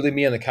that was literally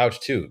me on the couch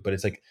too. But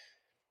it's like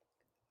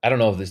I don't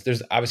know if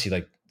there's obviously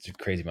like it's a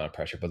crazy amount of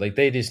pressure, but like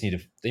they need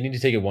to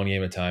take it one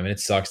game at a time, and it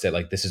sucks that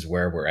like this is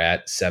where we're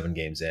at 7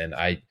 games in.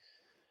 I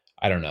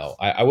don't know.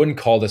 I wouldn't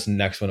call this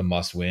next one a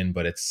must win,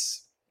 but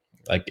it's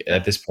like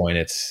at this point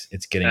it's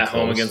getting At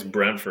home close. against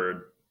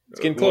Brentford. It's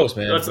getting close,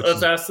 Well, man. Which let's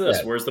is ask yeah,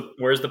 this: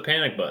 where's the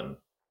panic button?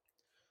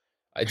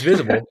 it's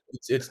visible.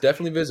 It's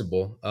definitely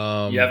visible.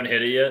 You haven't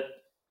hit it yet.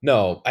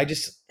 No, I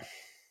just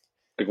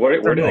Like, I where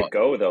don't did know. it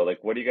go though? Like,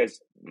 what do you guys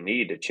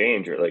need to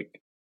change? Or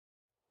like,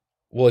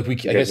 Well, you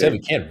like I guys said, are we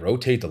can't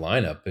rotate the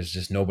lineup. There's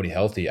just nobody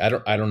healthy. I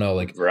don't know.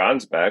 Like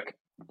Veron's back,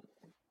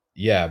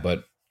 yeah,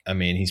 but I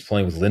mean he's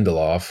playing with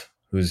Lindelof,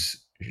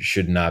 who's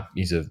should not.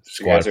 He's a so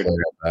you guys squad are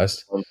player at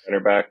best. on center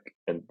back,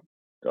 and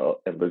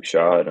Luke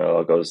Shaw, and it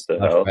all goes to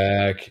Left hell.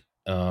 back.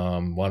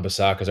 Juan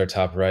Bissaka's our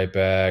top right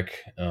back.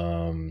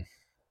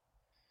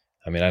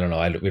 I mean, I don't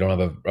know. We don't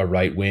have a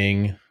right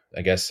wing.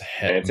 I guess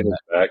Anthony's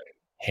back.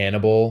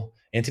 Hannibal.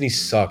 Anthony Mhm.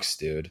 sucks,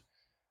 dude.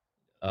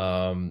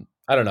 I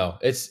don't know.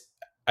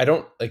 I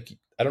don't like.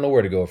 I don't know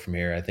where to go from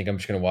here. I think I'm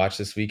just gonna watch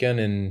this weekend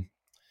and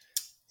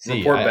see.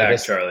 Report I back,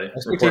 guess Charlie. Report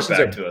expectations back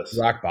are to us.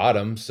 rock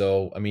bottom.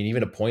 So I mean,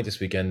 even a point this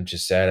weekend,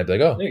 just sad. I'd be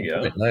like, oh, There a you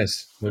point, go.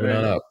 nice, All moving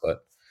on right. up. But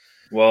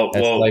that's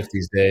life Well,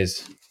 these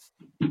days.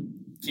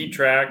 keep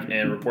track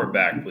and report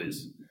back,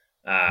 please.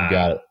 You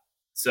got Uh, it.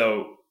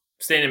 so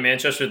staying in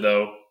Manchester,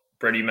 though,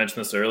 Brady, you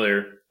mentioned this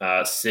earlier.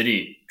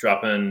 City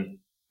dropping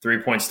 3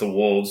 points to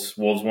Wolves.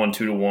 Wolves won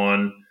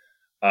 2-1.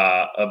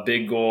 A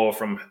big goal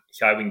from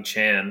Hyewing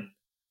Chan,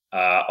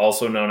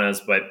 also known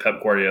as by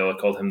Pep Guardiola,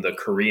 called him the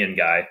Korean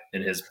guy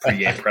in his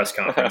pregame press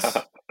conference.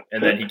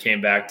 And then he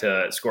came back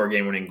to score a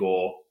game-winning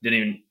goal. Didn't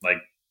even like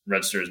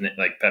register his name.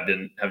 Like Pep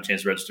didn't have a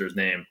chance to register his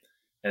name.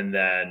 And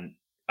then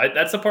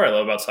that's the part I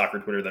love about soccer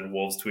Twitter. Then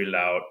Wolves tweeted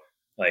out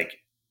like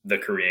the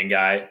Korean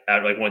guy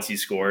at like once he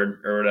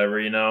scored or whatever,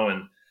 And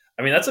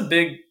I mean that's a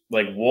big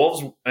like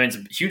Wolves. I mean it's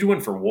a huge win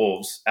for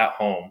Wolves at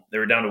home. They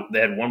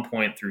had 1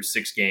 point through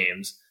 6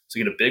 games, so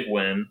you get a big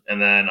win.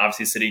 And then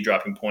obviously City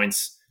dropping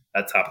points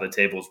at top of the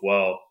table as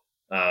well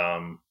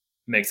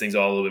makes things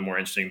all a little bit more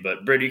interesting.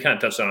 But Brady, you kind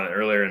of touched on it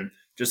earlier, and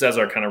just as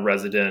our kind of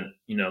resident,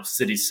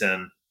 city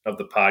sin of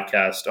the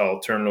podcast, I'll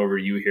turn it over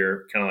to you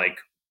here. Kind of like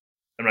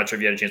I'm not sure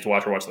if you had a chance to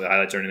watch the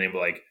highlights or anything, but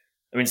like,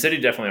 I mean, City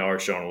definitely are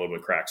showing a little bit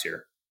of cracks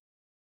here.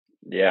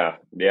 Yeah,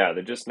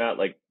 they're just not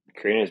like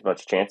creating as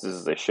much chances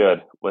as they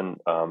should. When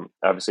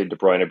obviously De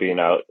Bruyne being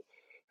out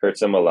hurts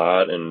them a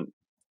lot, and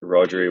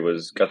Rodri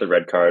was got the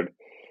red card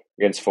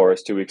against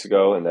Forest 2 weeks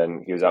ago, and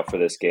then he was out for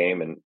this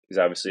game. And he's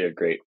obviously a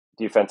great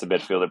defensive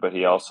midfielder, but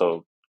he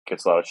also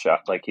gets a lot of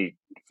shots. Like I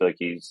feel like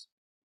he's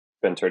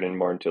been turning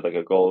more into like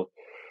a goal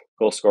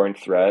scoring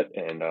threat.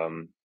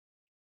 And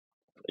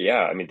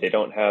yeah, I mean they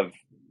don't have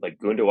like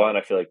Gundogan.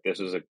 I feel like this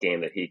was a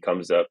game that he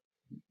comes up.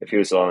 If he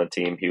was still on the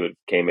team, he would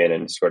came in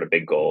and scored a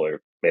big goal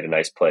or made a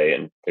nice play,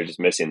 and they're just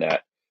missing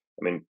that.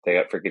 I mean, they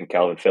got freaking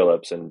Calvin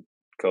Phillips and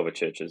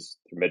Kovacic as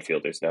their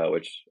midfielders now,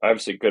 which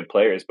obviously good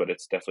players, but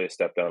it's definitely a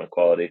step down in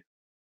quality.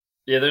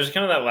 Yeah, there's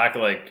kind of that lack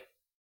of like.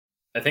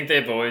 I think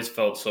they've always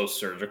felt so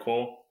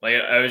surgical. Like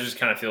I always just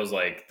kind of feels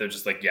like they're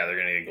just like, yeah, they're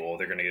gonna get a goal,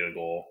 they're gonna get a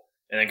goal,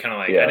 and then kind of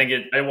like I Yeah,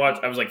 didn't get.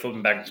 I was like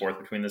flipping back and forth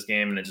between this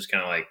game, and it just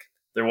kind of like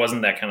there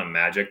wasn't that kind of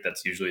magic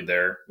that's usually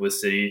there with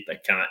City,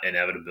 that kind of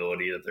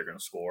inevitability that they're gonna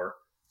score.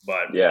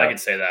 But I yeah,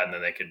 could say that, and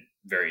then they could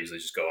very easily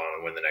just go on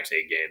and win the next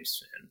 8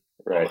 games and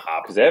on the right.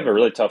 hop. Because they have a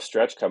really tough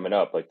stretch coming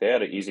up. Like they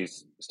had an easy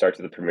start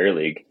to the Premier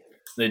League.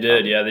 They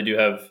did, yeah. They do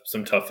have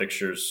some tough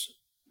fixtures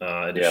Yeah,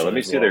 let additionally me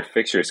as see their well.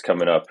 fixtures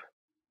coming up.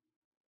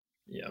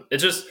 Yeah,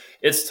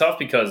 it's tough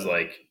because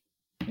like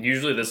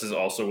usually this is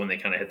also when they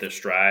kind of hit their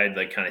stride,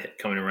 like kind of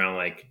coming around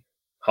like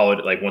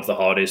holiday, like once the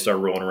holidays start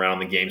rolling around,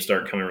 the games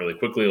start coming really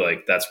quickly.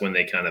 Like that's when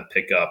they kind of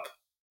pick up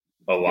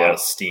a lot Yeah. of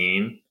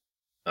steam.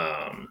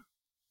 Um,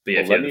 but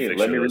yeah, Well, if you have the let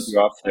fixture me read you list,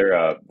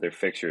 off their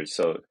fixtures.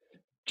 So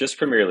just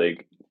Premier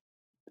League.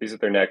 These are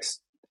their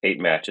next 8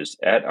 matches: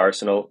 at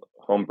Arsenal,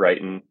 home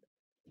Brighton,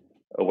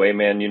 away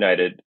Man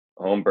United,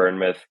 home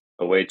Bournemouth,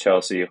 away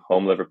Chelsea,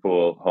 home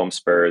Liverpool, home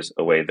Spurs,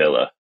 away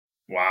Villa.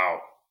 wow,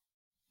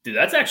 dude,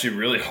 that's actually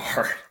really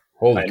hard.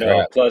 Holy I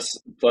know. crap.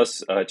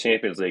 Plus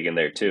Champions League in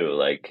there too.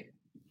 Like,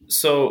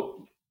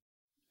 So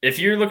if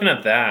you're looking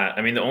at that,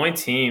 I mean, the only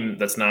team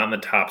that's not in the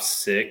top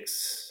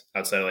six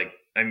outside of like,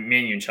 I mean,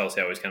 Man U and Chelsea,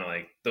 I always kind of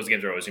like those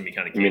games are always gonna be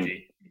kind of you mean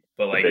cagey.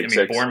 But the like, I Big mean,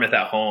 Six? Bournemouth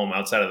at home.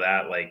 Outside of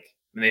that, like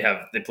they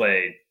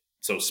play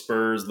so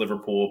Spurs,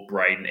 Liverpool,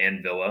 Brighton,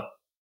 and Villa,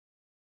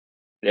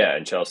 Yeah,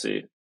 and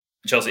Chelsea,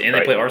 Chelsea, and they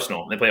play Brighton.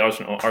 Arsenal. They play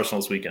Arsenal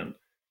this weekend.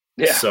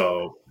 Yeah,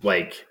 So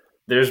like,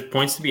 there's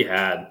points to be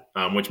had,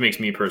 which makes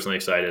me personally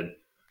excited.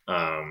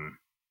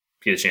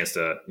 Get a chance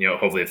to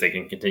hopefully if they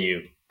can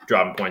continue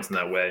dropping points in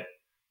that way.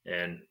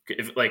 And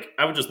if like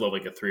I would just love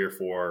like a 3 or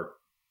 4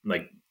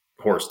 like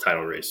horse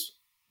title race,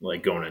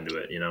 like going into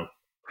it. I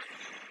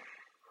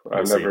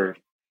We'll see. remember.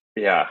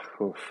 Yeah,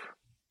 oof.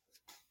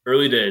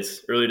 Early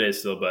days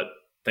still, but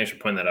thanks for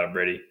pointing that out,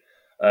 Brady.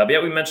 But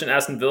yeah, we mentioned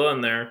Aston Villa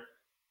in there.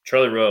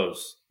 Charlie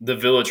Rose, the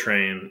Villa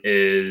train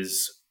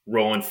is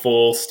rolling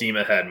full steam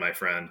ahead, my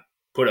friend.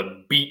 Put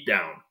a beat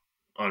down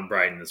on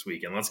Brighton this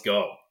weekend. Let's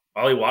go.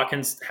 Ollie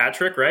Watkins hat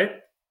trick, right?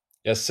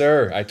 Yes,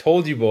 sir. I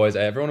told you boys.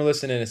 Everyone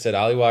listening and said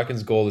Ollie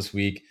Watkins' goal this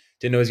week.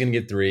 Didn't know he was going to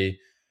get 3.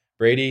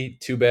 Brady,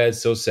 too bad,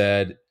 so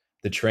sad.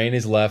 The train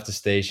has left the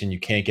station. You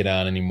can't get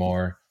on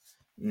anymore.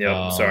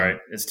 Yep. Sorry,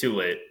 it's too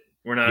late.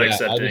 We're not Yeah, I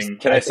just accepting.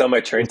 Can I I think sell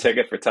my train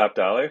ticket for top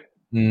dollar?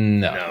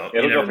 no. No, you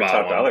It'll go never for bought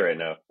top one. dollar right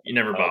now. You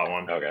never bought Okay,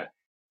 one. okay.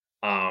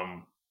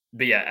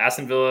 But yeah,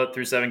 Aston Villa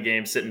through 7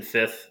 games, sitting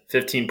fifth,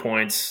 15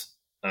 points.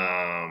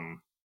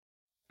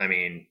 I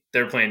mean,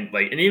 they're playing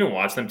like, and even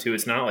watch them too.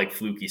 It's not like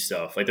fluky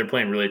stuff. Like they're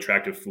playing really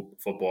attractive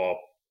football.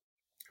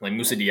 Like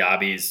Musa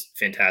Diaby's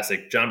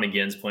fantastic. John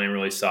McGinn's playing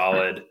really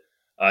solid.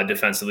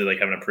 Defensively, like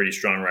having a pretty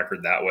strong record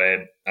that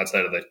way.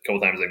 Outside of the couple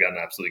times they've gotten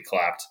absolutely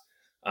clapped.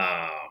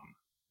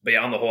 But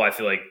yeah, on the whole, I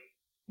feel like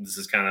this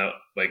is kind of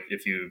like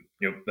if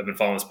have been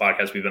following this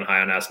podcast, we've been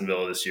high on Aston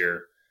Villa this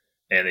year,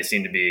 and they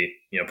seem to be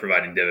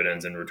providing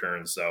dividends and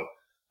returns. So,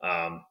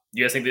 do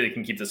you guys think that they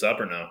can keep this up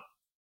or no?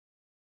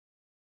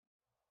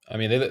 I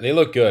mean, they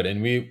look good,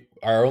 and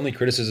our only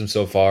criticism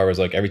so far was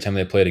like every time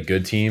they played a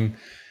good team,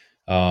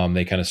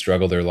 they kind of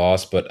struggled or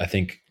lost. But I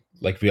think,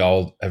 like we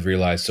all have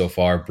realized so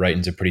far,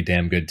 Brighton's a pretty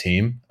damn good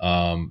team,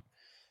 and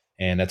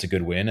that's a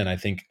good win. And I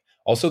think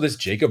also this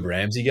Jacob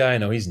Ramsey guy, I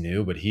know he's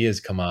new, but he has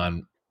come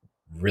on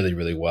really,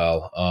 really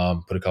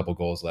well. Put a couple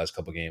goals the last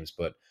couple games,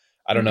 but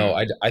I don't know.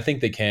 Mm-hmm. I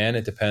think they can.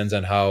 It depends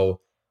on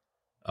how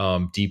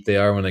deep they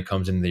are when it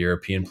comes into the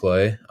European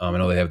play. I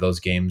know they have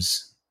those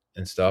games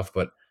and stuff,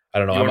 but I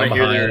don't know. You want to I'm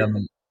hear high on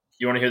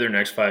them. their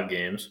next 5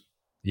 games?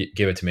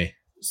 Give it to me.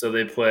 So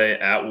they play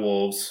at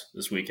Wolves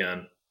this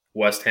weekend,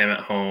 West Ham at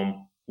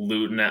home,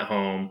 Luton at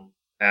home,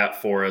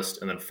 at Forest,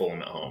 and then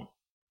Fulham at home.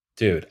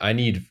 Dude, I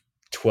need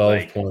 12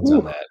 Like points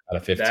on that out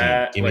of 15.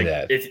 that, Give me like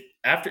that. if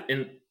after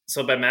in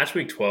so by match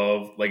week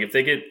 12, like if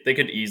they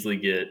could easily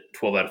get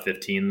 12 out of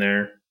 15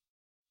 there,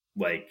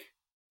 like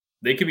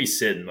they could be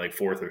sitting like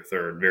fourth or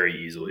third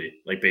very easily,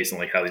 like based on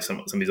like how some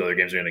of these other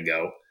games are going to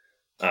go,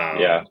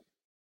 Yeah,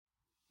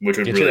 which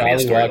would Get your really be a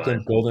Ollie storyline.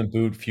 Watkins Golden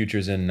Boot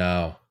futures in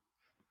now.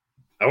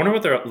 I wonder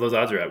what those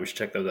odds are at. We should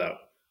check those out.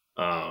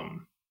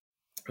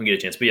 We get a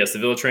chance, but yes, the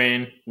Villa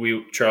train.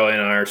 Charlie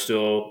and I are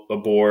still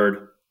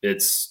aboard.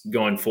 it's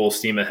going full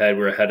steam ahead.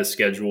 We're ahead of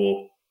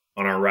schedule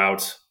on our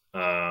route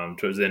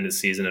towards the end of the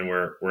season, and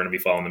we're going to be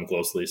following them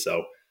closely.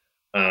 So,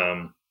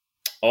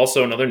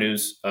 also another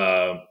news: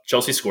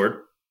 Chelsea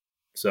scored,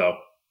 so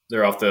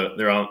they're on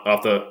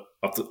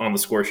the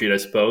score sheet, I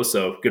suppose.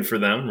 So good for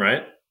them,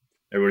 right?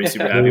 Everybody's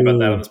super happy about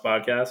that on this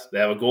podcast. They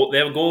have a goal. They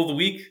have a goal of the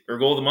week or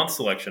goal of the month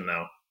selection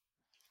now.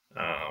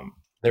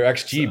 They're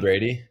XG,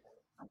 Brady.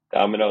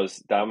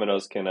 Domino's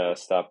can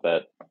stop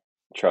that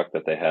truck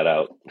that they had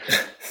out.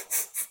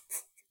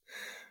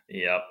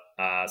 Yep.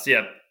 So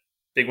yeah,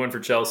 big win for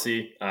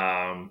Chelsea.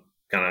 Kind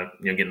of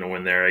getting a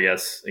win there, I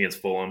guess, against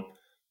Fulham.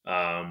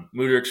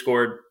 Mudryk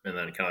scored, and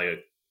then kind of like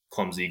a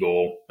clumsy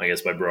goal, I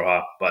guess, by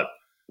Broha. But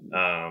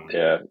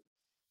yeah,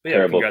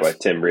 terrible by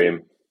Tim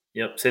Ream.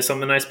 Yep. Say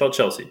something nice about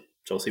Chelsea.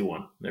 Chelsea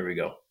won. There we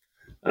go.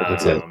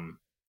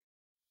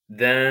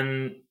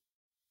 Then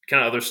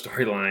kind of other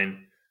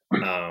storyline.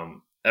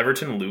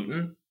 Everton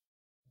Luton.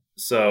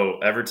 So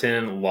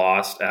Everton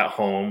lost at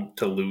home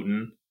to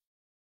Luton,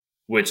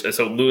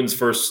 so Luton's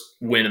first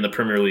win in the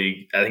Premier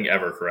League, I think,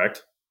 ever,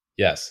 correct?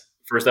 Yes.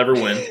 First ever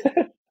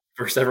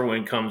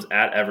win comes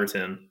at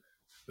Everton,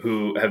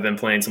 who have been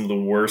playing some of the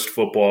worst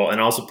football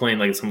and also playing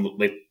like some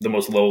like the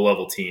most low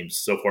level teams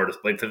so far.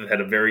 Like they've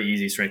had a very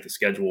easy strength of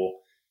schedule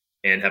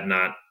and have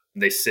not.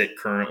 They sit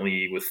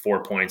currently with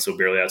 4 points, so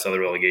barely outside the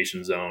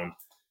relegation zone.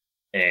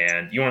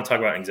 And you want to talk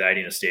about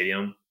anxiety in a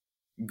stadium?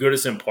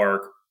 Goodison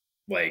Park,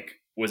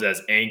 was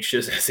as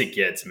anxious as it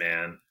gets,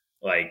 man.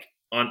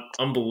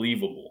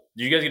 Unbelievable.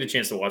 Did you guys get a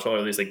chance to watch all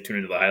of these? Tune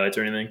into the highlights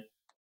or anything?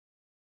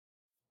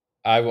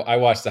 I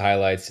watched the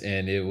highlights,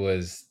 and it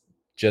was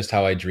just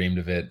how I dreamed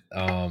of it.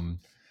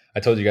 I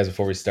told you guys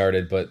before we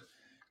started, but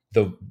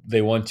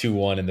they won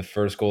 2-1, and the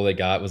first goal they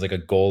got was like a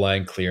goal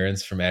line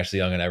clearance from Ashley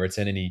Young and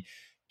Everton, and he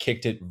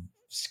kicked it,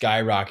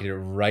 skyrocketed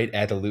right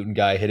at the Luton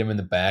guy, hit him in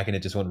the back, and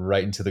it just went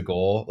right into the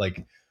goal.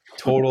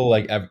 Total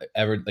an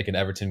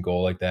Everton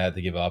goal like that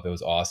to give up. It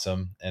was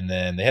awesome. And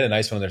then they had a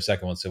nice one on their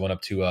second one, so they went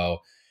up 2-0.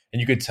 And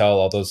you could tell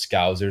all those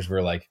Scousers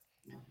were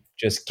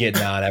just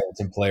getting on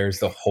Everton players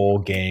the whole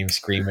game,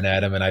 screaming at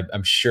them. And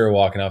I'm sure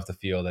walking off the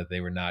field that they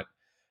were not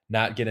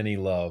getting any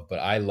love, but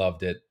I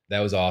loved it.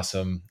 That was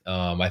awesome.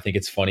 I think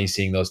it's funny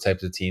seeing those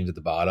types of teams at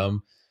the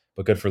bottom,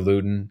 but good for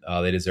Luton.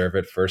 They deserve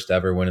it. First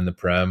ever win in the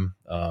Prem.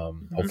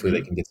 Hopefully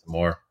they can get some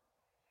more.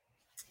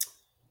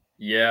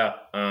 Yeah.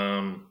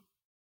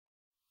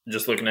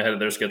 Just looking ahead of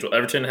their schedule,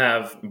 Everton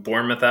have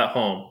Bournemouth at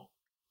home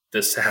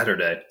this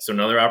Saturday. So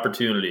another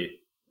opportunity,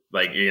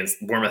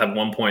 against Bournemouth, have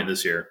 1 point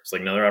this year. It's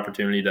another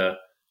opportunity to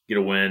get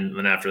a win. And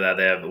then after that,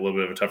 they have a little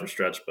bit of a tougher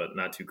stretch, but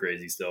not too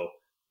crazy still.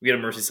 We get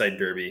a Merseyside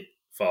derby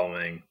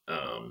following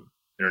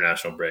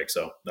international break,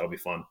 so that'll be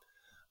fun.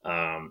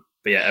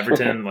 But yeah,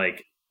 Everton,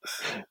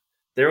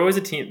 they're always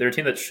a team. They're a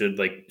team that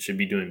should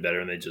be doing better,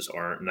 and they just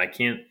aren't. And I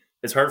can't.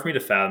 It's hard for me to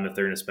fathom if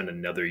they're going to spend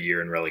another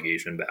year in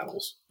relegation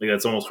battles.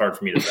 That's almost hard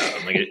for me to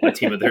fathom. A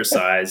team of their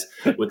size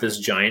with this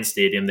giant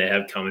stadium they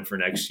have coming for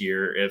next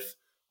year. If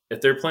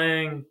they're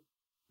playing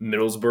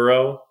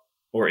Middlesbrough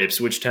or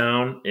Ipswich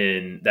Town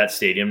in that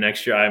stadium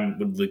next year, I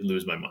would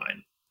lose my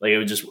mind. It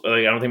would just.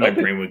 I don't think my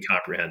brain would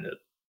comprehend it.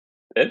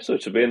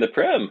 Ipswich would be in the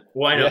Prem.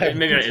 Well, I know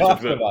maybe not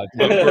Ipswich,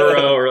 but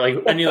Borough or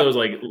any of those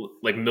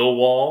like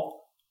Millwall.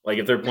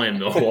 If they're playing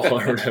Millwall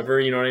or whatever,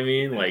 you know what I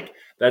mean?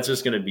 That's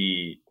just going to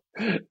be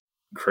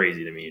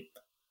crazy to me.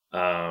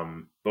 But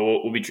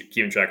we'll be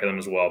keeping track of them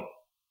as well.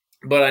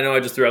 But I know I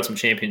just threw out some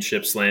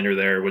championship slander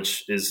there,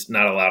 which is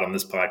not allowed on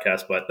this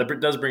podcast, but that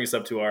does bring us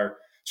up to our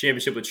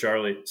championship with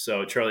Charlie.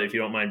 So, Charlie, if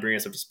you don't mind bringing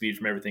us up to speed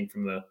from everything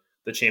from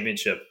the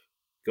championship,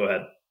 go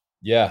ahead.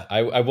 Yeah,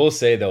 I will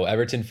say, though,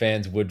 Everton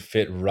fans would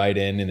fit right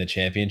in the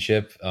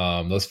championship.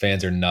 Those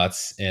fans are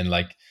nuts. And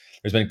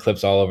there's been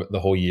clips all over the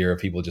whole year of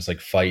people just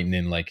fighting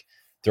and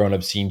throwing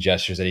obscene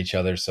gestures at each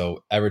other.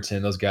 So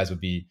Everton, those guys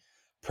would be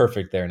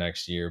perfect there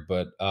next year.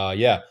 But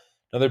yeah,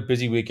 another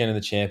busy weekend in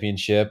the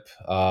championship.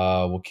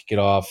 We'll kick it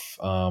off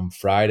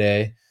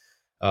Friday.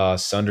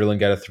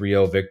 Sunderland got a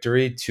 3-0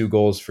 victory, 2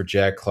 goals for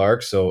Jack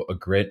Clark. So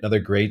another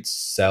great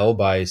sell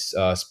by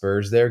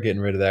Spurs there,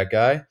 getting rid of that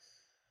guy.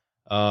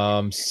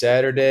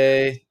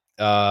 Saturday,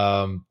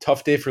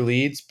 tough day for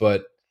Leeds,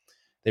 but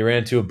they ran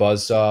into a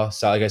buzzsaw.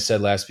 So, like I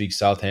said last week,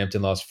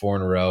 Southampton lost 4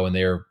 in a row, and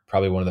they are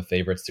probably one of the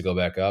favorites to go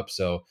back up.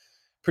 So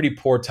pretty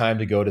poor time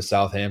to go to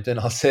Southampton,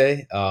 I'll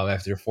say,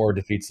 after 4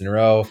 defeats in a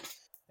row.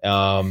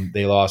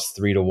 They lost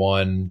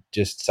 3-1.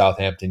 Just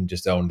Southampton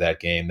just owned that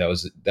game. That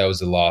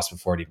was a loss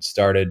before it even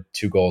started.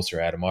 2 goals for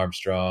Adam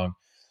Armstrong.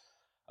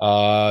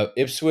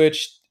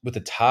 Ipswich with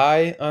a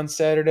tie on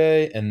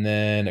Saturday, and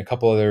then a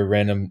couple other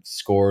random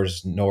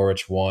scores.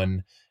 Norwich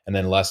won, and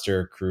then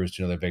Leicester cruised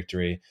to another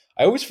victory.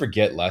 I always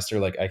forget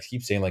Leicester. I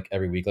keep saying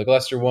every week,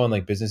 Leicester won,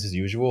 business as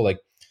usual.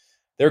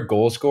 Their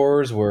goal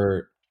scorers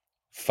were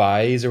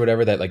Fies or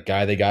whatever, that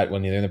guy they got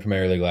when they were in the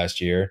Premier League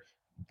last year,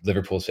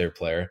 Liverpool's favorite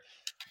player.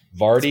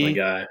 Vardy,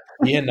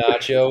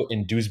 Iheanacho,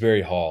 and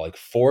Dewsbury Hall,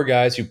 4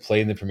 guys who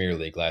played in the Premier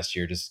League last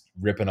year, just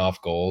ripping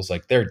off goals.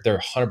 They're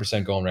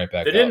 100% going right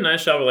back. They did a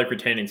nice job of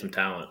retaining some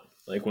talent.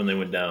 like when they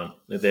went down.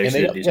 Like, they And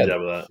actually did a decent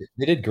job of that.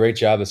 they did a great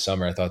job this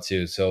summer, I thought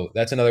too. So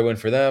that's another win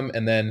for them.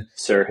 And then,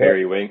 Sir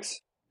Harry Winks.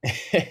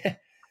 I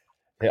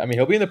mean,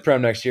 he'll be in the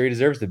Prem next year. He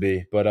deserves to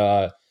be. But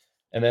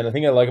and then the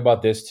thing I like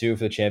about this too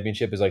for the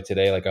championship is like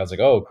today, like I was like,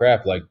 oh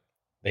crap, like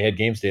they had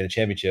games today in the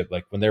championship.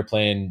 Like when they're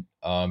playing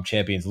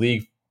Champions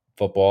League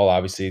football,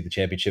 obviously the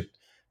championship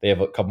they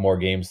have a couple more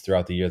games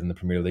throughout the year than the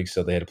Premier League,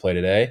 so they had to play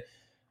today.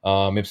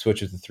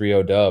 Ipswich is the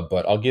 3-0 dub,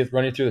 but I'll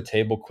run you through the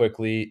table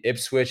quickly.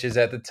 Ipswich is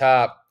at the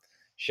top.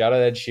 Shout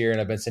out Ed Sheeran.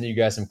 I've been sending you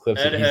guys some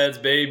clips. Ed Heads,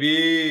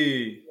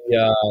 baby.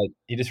 Yeah,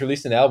 he just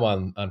released an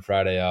album on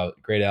Friday.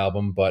 Great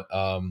album, but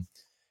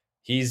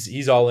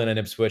he's all in on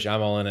Ipswich.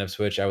 I'm all in on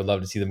Ipswich. I would love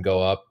to see them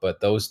go up,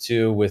 but those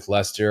two with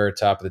Leicester are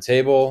top of the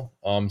table.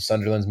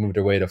 Sunderland's moved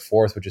their way to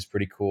fourth, which is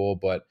pretty cool,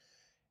 but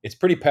it's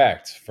pretty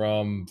packed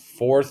from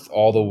fourth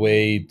all the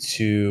way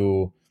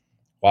to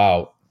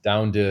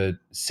down to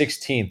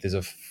 16th is a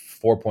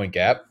 4-point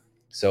gap,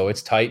 so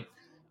it's tight.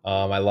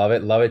 I love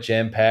it,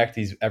 jam packed.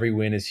 Every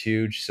win is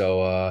huge,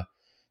 so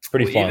it's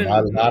pretty Well, fun.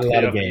 even not A to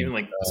cut lot you of off, but games. even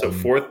like so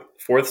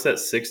fourth's at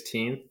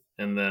 16th,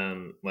 and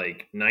then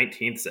like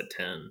 19th's at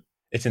 10.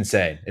 It's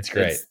insane. It's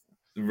great. It's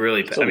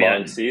really. It's a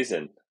long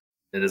season.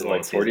 It is a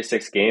like long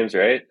 46 games,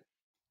 right?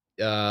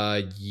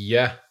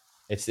 Yeah,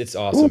 it's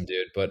awesome,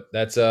 dude. But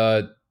that's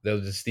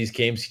these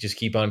games just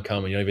keep on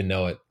coming. You don't even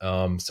know it.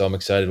 So I'm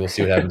excited. We'll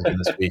see what happens again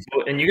this week.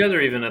 Well, and you guys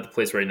are even at the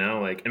place right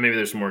now, like, and maybe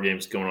there's some more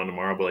games going on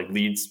tomorrow, but like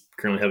Leeds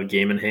currently have a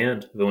game in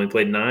hand. They've only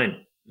played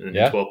 9 in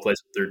 12th place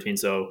with 13.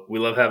 So we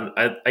love having.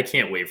 I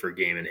can't wait for a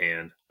game in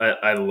hand.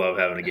 I love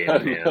having a game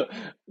in hand.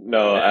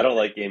 No, I don't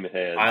like game in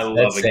hand. I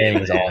love a game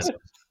in hand. Awesome.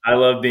 I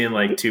love being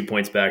like 2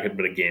 points back,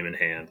 but a game in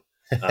hand.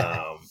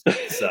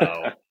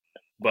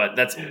 But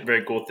that's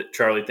very cool.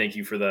 Charlie, thank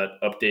you for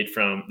that update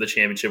from the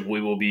championship.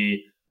 We will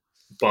be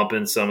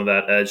bumping some of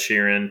that Ed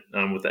Sheeran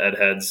with the Ed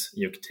Heads,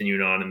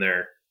 continuing on in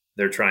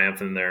their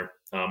triumph and their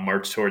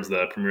march towards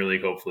the Premier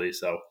League, hopefully.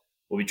 So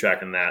we'll be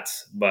tracking that.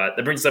 But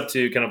that brings us up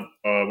to kind of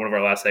one of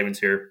our last segments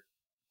here.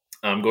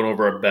 Going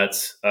over our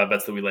bets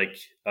that we like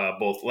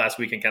both last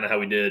weekend, kind of how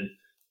we did,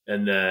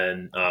 and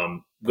then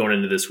going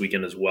into this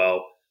weekend as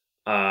well.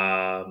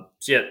 So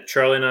yeah,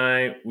 Charlie and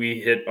I, we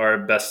hit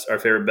our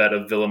favorite bet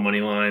of Villa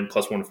money line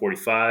plus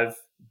 145.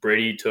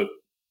 Brady took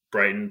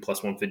Brighton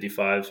plus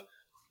 155.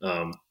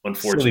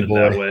 Unfortunate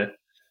that way.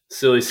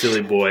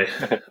 Silly boy.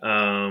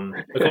 A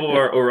couple of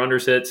our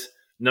over-unders hits.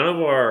 None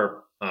of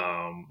our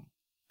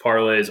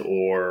parlays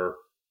or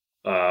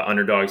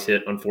underdogs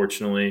hit,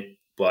 unfortunately.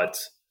 But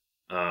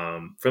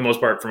for the most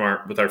part,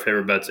 with our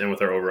favorite bets and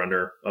with our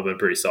over-under, I've been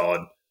pretty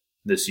solid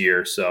this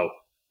year. So,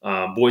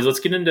 boys, let's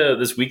get into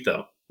this week,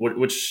 though.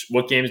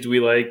 What games do we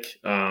like?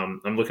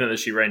 I'm looking at the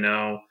sheet right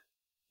now.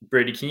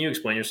 Brady, can you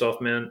explain yourself,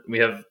 man?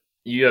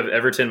 You have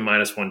Everton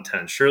minus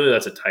 110. Surely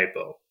that's a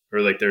typo, or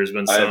like there's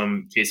been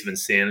some case of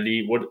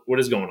insanity. What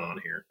is going on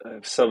here? I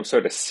have some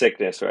sort of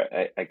sickness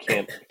where I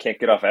can't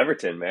get off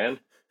Everton, man.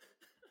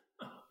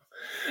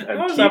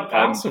 How is that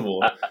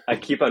possible? I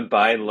keep on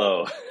buying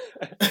low.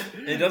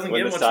 It doesn't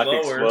get when the much stock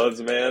lower.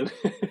 Explodes, man.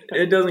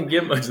 It doesn't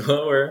get much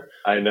lower.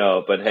 I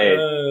know, but hey,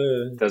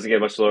 it doesn't get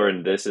much lower,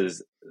 and this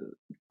is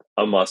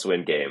a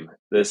must-win game.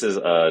 This is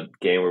a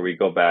game where we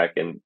go back,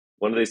 and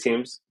one of these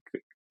teams,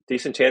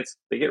 decent chance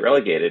they get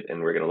relegated,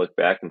 and we're going to look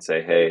back and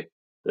say, hey,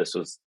 this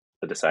was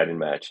the deciding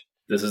match.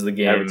 This is the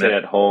game. Everton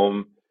at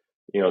home,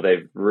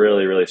 they've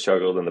really, really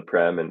struggled in the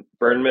Prem, and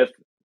Bournemouth,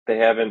 they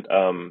haven't,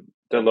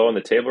 they're low on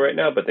the table right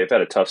now, but they've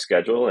had a tough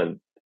schedule,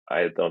 and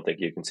I don't think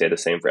you can say the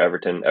same for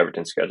Everton.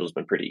 Everton's schedule has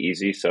been pretty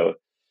easy, so,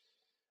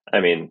 I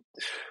mean,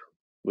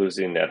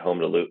 losing at home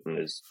to Luton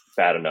is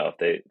bad enough.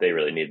 They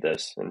really need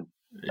this, and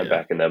I'm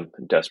backing them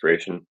in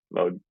desperation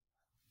mode.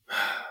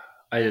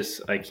 I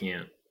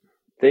can't.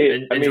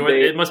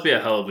 It must be a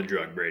hell of a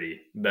drug,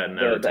 Brady. Betting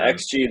Everton. The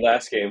XG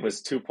last game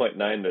was 2.9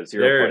 to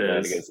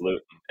 0.9 against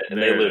Luton,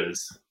 and they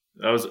lose.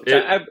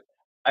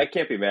 I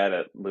can't be mad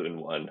at Luton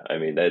won. I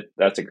mean,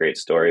 that's a great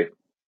story.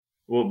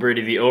 Well,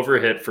 Brady, the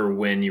overhit for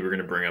when you were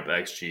going to bring up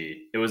XG,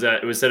 it was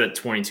set at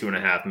 22 and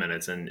a half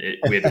minutes, and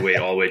we had to wait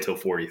all the way till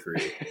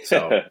 43.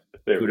 So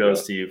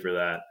kudos to you for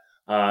that.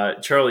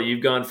 Charlie,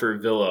 you've gone for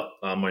Villa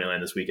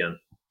moneyline this weekend.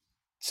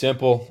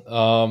 Simple.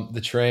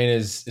 The train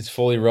is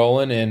fully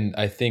rolling, and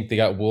I think they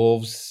got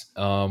Wolves.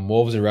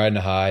 Wolves are riding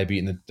a high,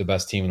 beating the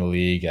best team in the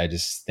league. I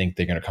just think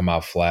they're going to come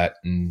out flat,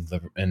 and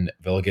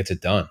Villa gets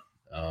it done.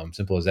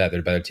 Simple as that.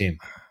 They're a better team.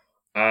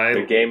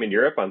 The game in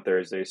Europe on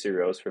Thursday,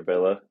 Serios for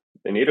Villa.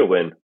 They need a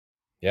win.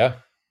 Yeah,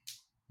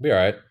 be all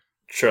right.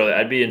 Charlie,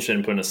 I'd be interested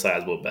in putting a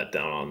sizable bet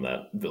down on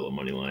that Villa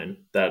money line.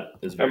 That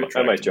is very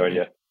attractive. I might join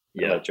you.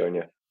 Yeah. I might join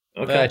you.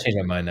 Okay. I changed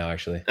my mind now,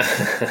 actually.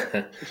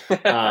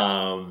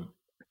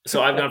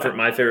 So I've gone for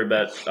my favorite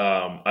bet.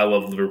 I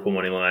love Liverpool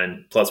money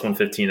line plus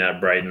 115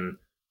 at Brighton.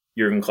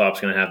 Jurgen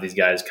Klopp's going to have these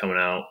guys coming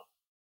out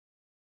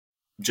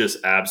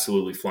just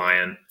absolutely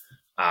flying.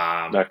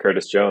 Not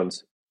Curtis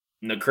Jones.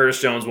 No,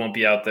 Curtis Jones won't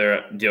be out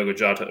there. Diogo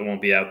Jota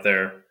won't be out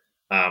there.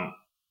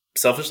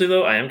 Selfishly,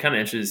 though, I am kind of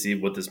interested to see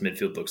what this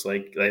midfield looks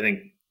like. I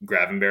think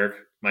Gravenberch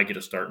might get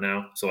a start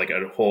now. So like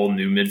a whole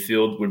new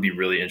midfield would be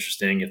really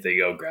interesting if they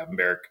go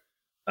Gravenberch,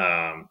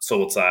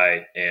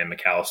 Solitsai, and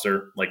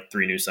McAllister, like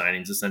 3 new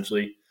signings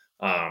essentially.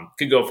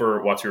 Could go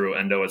for Wataru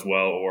Endo as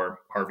well or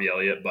Harvey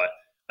Elliott, but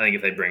I think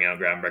if they bring out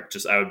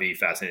Gravenberch, I would be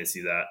fascinated to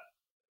see that.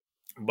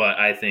 But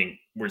I think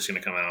we're just going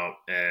to come out,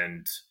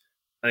 and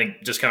I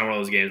think just kind of one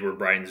of those games where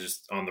Brighton's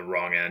just on the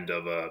wrong end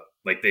of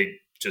like they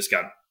just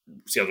got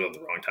scheduled at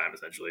the wrong time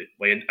essentially.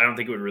 Like I don't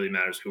think it would really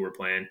matter who we're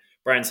playing.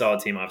 Brighton's solid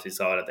team, obviously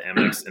solid at the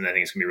Amex, and I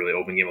think it's going to be a really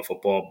open game of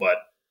football. But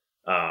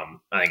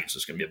I think it's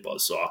just going to be a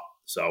buzzsaw.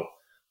 So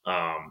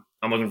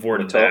I'm looking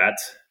forward to that.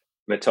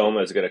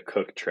 Matoma is going to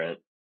cook Trent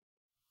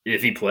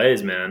if he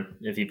plays, man.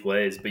 If he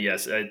plays, but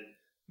yes,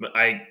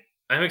 I'm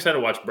excited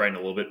to watch Brighton a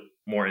little bit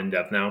more in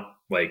depth now.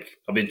 Like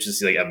I'll be interested to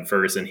see like Evan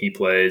Ferguson, he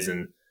plays,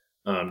 and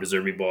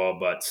Deserby ball.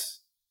 But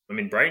I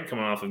mean, Brighton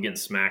coming off of getting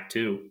smacked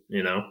too,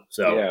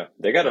 So yeah,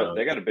 they got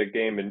a big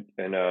game in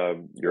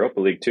Europa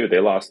League too. They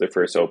lost their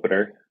first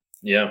opener.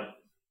 Yeah,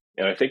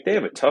 and I think they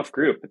have a tough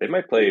group. They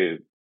might play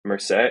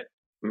Marseille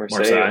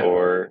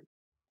or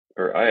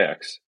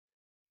Ajax.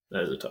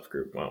 That is a tough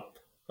group. Wow,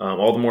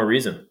 all the more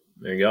reason.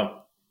 There you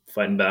go,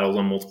 fighting battles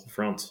on multiple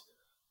fronts.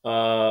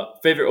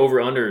 Favorite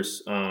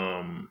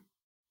over-unders.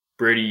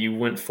 Brady, you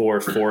went for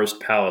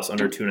Forest Palace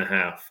under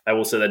 2.5. I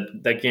will say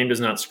that game does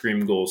not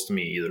scream goals to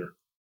me either.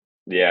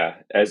 Yeah,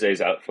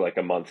 Eze's out for like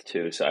a month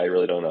too, so I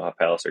really don't know how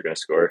Palace are going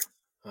to score.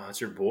 Oh, it's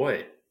your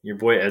boy. Your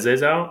boy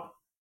Eze's out?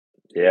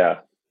 Yeah.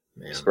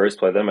 Man. Spurs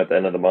play them at the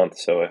end of the month,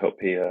 so I hope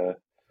he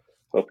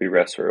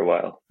rests for a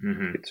while.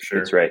 Mm-hmm.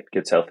 Gets right,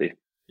 gets healthy.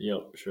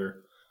 Yep,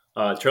 sure.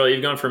 Charlie,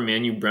 you've gone for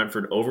Man U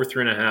Brentford over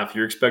 3.5.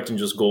 You're expecting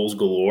just goals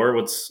galore.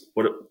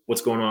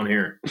 What's going on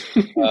here?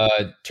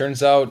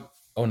 Turns out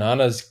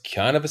Onana's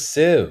kind of a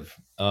sieve.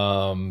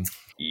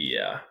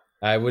 Yeah,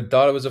 I would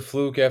thought it was a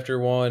fluke after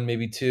 1,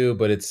 maybe 2,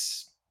 but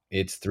it's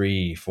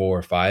 3,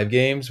 4, 5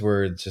 games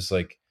where it's just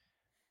like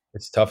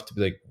it's tough to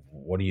be like,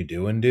 what are you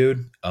doing,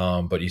 dude?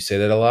 But you say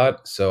that a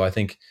lot, so I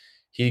think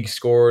he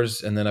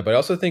scores, and then but I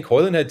also think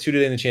Højlund had 2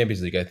 today in the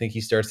Champions League. I think he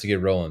starts to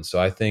get rolling,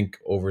 so I think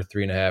over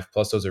 3.5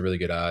 plus those are really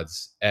good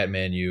odds at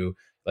Man U.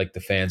 Like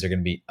the fans are going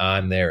to be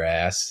on their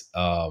ass.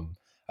 I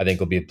think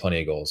there'll be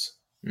plenty of goals.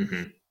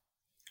 Mm-hmm.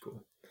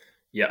 Cool.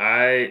 Yeah,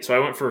 I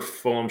went for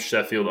Fulham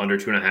Sheffield under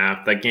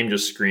 2.5. That game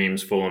just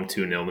screams Fulham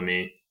 2-0 to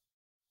me,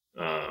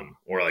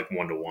 or like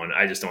 1-1.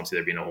 I just don't see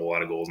there being a whole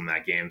lot of goals in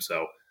that game,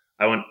 so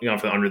I went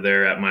for the under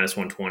there at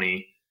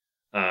 -120.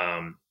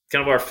 Kind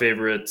of our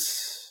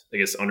favorites, I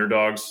guess,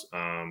 underdogs.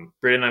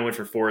 Brady and I went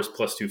for Forest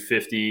plus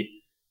 250,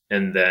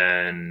 and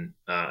then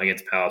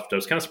against Palace, which I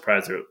was kind of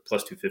surprised they're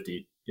plus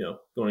 250,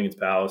 going against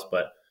Palace.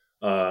 But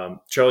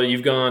Charlie,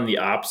 you've gone the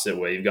opposite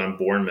way. You've gone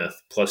Bournemouth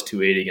plus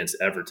 280 against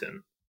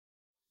Everton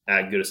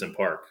at Goodison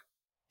Park.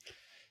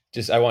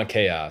 I want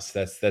chaos.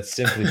 That's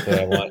simply put.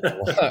 I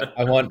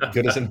want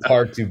Goodison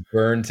Park to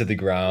burn to the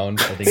ground.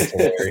 I think it's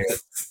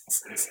hilarious.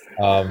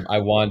 I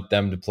want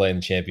them to play in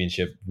the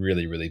championship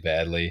really, really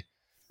badly.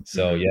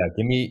 So yeah,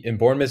 give me in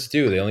Bournemouth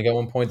too. They only got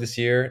 1 point this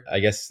year. I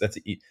guess that's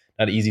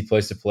not an easy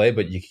place to play,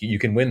 but you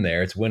can win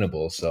there. It's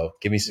winnable. So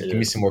give me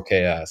some more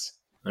chaos.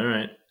 All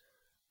right.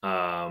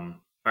 All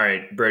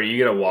right, Brady,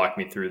 you got to walk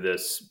me through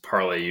this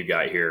parlay you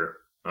got here.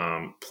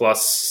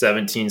 Plus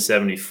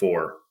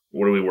 1774.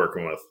 What are we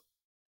working with?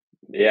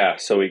 Yeah,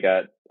 so we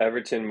got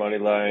Everton money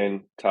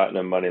line,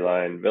 Tottenham money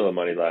line, Villa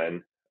money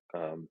line,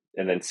 and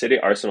then City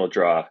Arsenal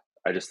draw.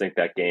 I just think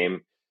that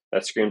game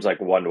that screams like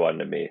 1-1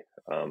 to me.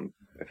 I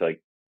feel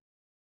like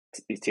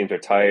these teams are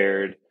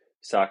tired.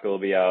 Saka will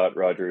be out.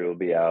 Rodri will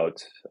be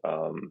out.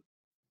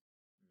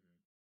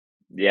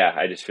 Yeah,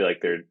 I just feel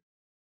like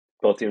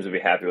both teams would be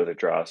happy with a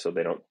draw, so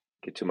they don't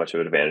get too much of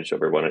an advantage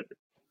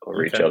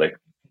over each other.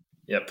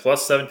 Yeah,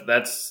 plus 7.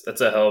 That's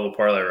a hell of a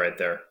parlay right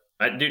there.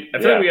 I feel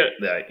like we got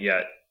that.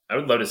 Yeah, I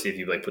would love to see if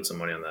you put some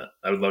money on that.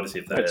 I would love to see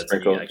if that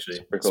sprinkle a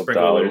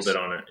little bit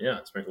on it.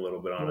 Yeah, sprinkle a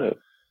little bit on it.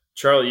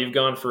 Charlie, you've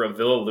gone for a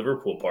Villa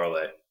Liverpool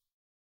parlay.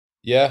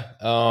 Yeah,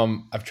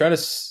 I've tried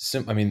to.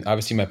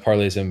 Obviously my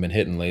parlays haven't been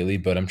hitting lately,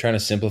 but I'm trying to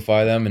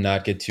simplify them and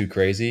not get too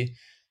crazy.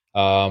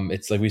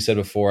 It's like we said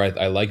before.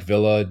 I like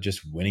Villa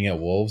just winning at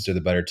Wolves. They're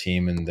the better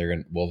team, and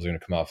Wolves are going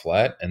to come out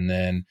flat. And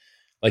then,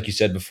 like you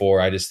said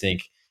before, I just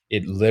think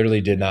it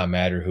literally did not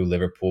matter who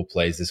Liverpool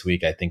plays this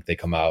week. I think they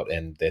come out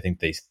and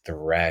they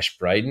thrash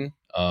Brighton.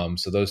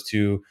 So those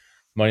two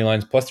money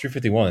lines plus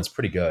 351. That's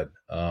pretty good.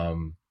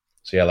 So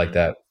yeah, I like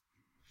that.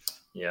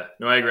 Yeah,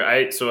 no, I agree.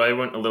 I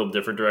went a little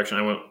different direction.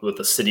 I went with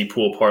the City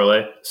pool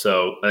parlay.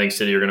 So I think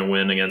City are going to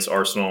win against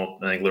Arsenal.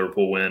 I think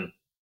Liverpool win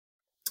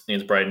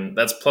against Brighton.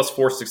 That's plus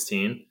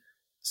 416.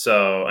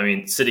 So I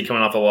mean, City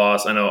coming off a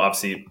loss. I know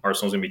obviously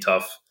Arsenal's going to be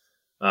tough.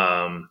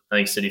 I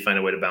think City find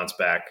a way to bounce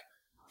back.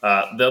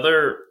 The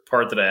other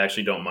part that I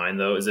actually don't mind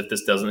though is if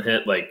this doesn't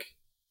hit, like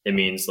it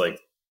means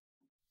like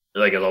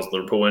as also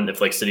Liverpool win.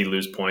 If like City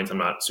lose points, I'm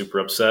not super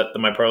upset that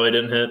my parlay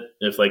didn't hit.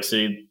 If like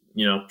City,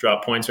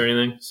 drop points or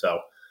anything.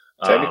 So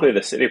technically,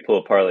 the City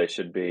pool parlay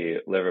should be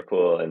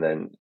Liverpool and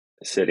then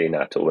City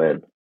not to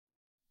win.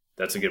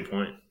 That's a good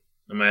point.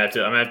 I might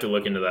have to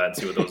look into that and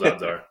see what those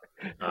odds are.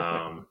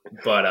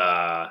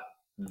 But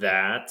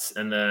that,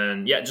 and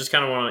then yeah, just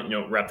kind of want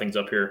to wrap things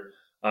up here.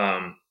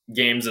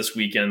 Games this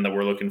weekend that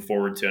we're looking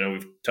forward to. I know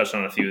we've touched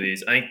on a few of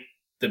these. I think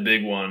the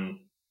big one,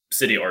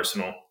 City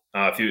Arsenal.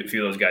 A few of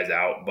those guys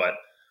out, but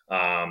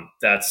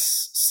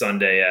that's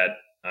Sunday at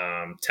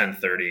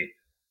 10:30.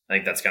 I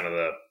think that's kind of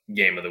the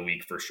game of the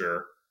week for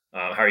sure.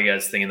 How are you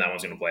guys thinking that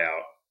one's going to play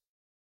out?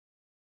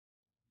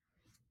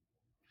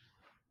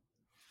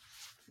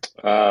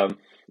 Um,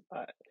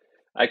 I,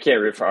 I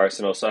can't root for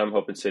Arsenal, so I'm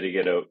hoping City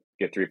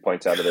get 3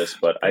 points out of this.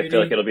 But I feel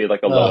like Brady, it'll be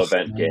like a low Oh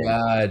event my game.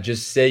 God.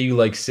 Just say you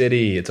like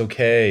City. It's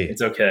okay.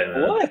 it's okay,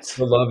 man. What?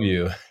 I love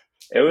you.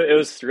 It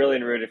was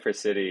thrilling rooting for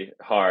City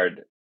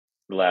hard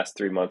the last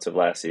 3 months of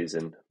last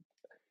season.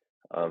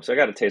 So I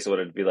got a taste of what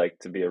it'd be like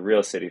to be a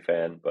real City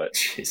fan. But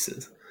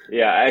Jesus.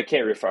 yeah, I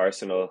can't root for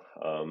Arsenal.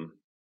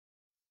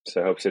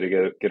 So I hope City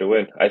get a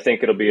win. I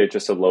think it'll be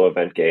just a low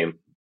event game.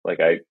 Like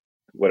I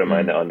wouldn't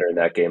mind the Mm. under in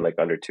that game, like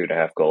under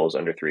 2.5 goals,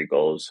 under 3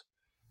 goals.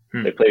 They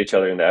Hmm. played each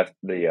other in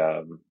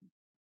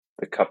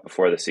the cup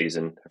before the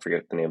season. I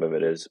forget what the name of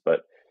it is,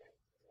 but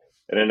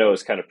and I know it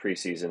was kind of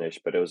preseason-ish,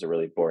 but it was a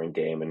really boring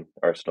game, and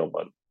Arsenal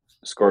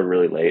scored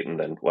really late and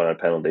then won on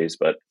penalties.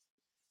 But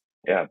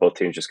yeah, both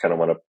teams just kind of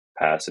want to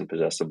pass and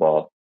possess the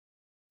ball.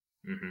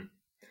 Mm-hmm.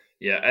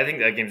 Yeah, I think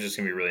that game's just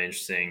gonna be really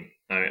interesting.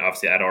 I mean,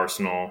 obviously at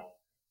Arsenal,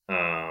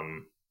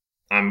 um,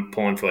 I'm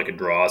pulling for like a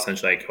draw.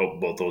 Essentially, I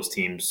hope both those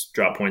teams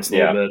drop points a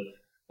little Yeah,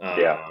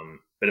 bit. yeah.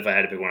 But if I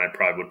had to pick one, I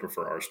probably would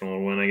prefer Arsenal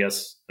to win. I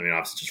guess. I mean,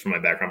 obviously, just from my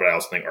background, but I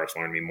also think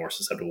Arsenal are going to be more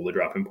susceptible to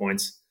dropping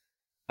points.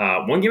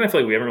 One game I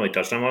feel like we haven't really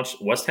touched on much: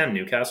 West Ham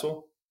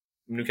Newcastle.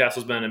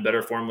 Newcastle's been in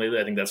better form lately.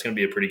 I think that's going to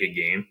be a pretty good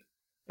game.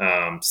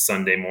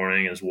 Sunday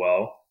morning as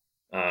well.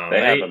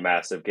 They have a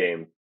massive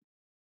game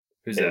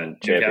Who's in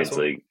that? Champions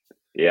Newcastle. League.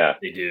 Yeah,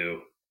 They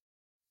do.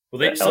 Well,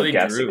 the so El they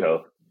drew.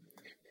 Gassico.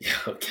 Yeah,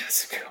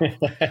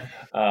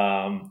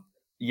 Mexico.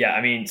 Yeah,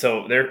 I mean,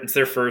 so it's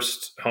their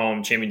first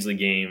home Champions League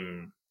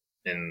game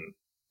in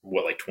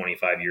what, like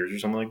 25 years or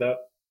something like that.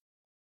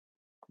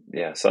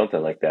 Yeah,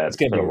 something like that. It's It's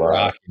gonna been be a while.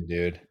 rocking,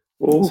 dude.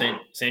 Ooh.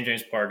 St.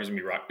 James Park is gonna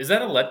be rock. Is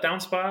that a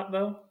letdown spot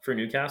though for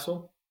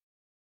Newcastle?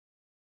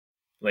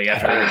 Like I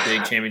after don't. like a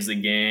big Champions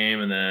League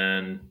game and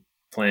then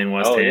playing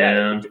West Oh yeah,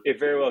 Ham. it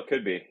very well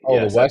could be. Oh,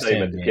 the Yes, I West thought you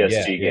meant Ham the game. Yeah,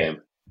 PSG yeah.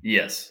 game.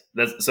 Yes,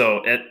 that's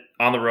so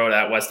on the road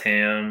at West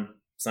Ham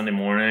Sunday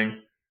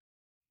morning.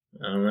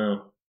 I don't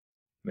know.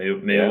 Maybe a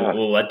Yeah,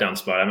 little letdown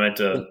spot. I might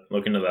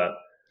look into that.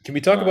 Can we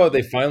talk about Um,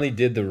 they finally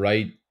did the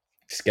right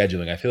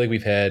scheduling? I feel like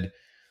we've had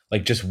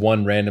like just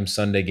one random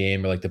Sunday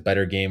game or like the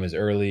better game is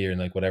earlier and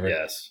like whatever.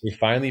 yes. We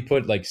finally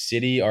put like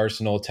City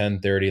Arsenal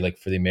 10:30 like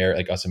for the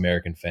like us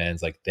American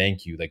fans. Like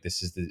thank you. Like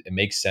this is it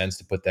makes sense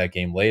to put that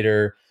game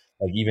later.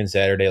 Like even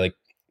Saturday, like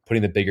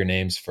putting the bigger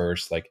names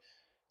first. Like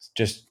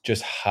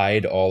just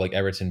hide all like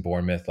Everton,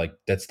 Bournemouth. Like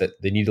that's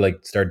that they need to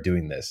like start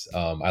doing this.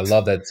 I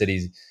love that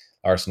City's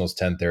Arsenal's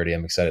 10:30.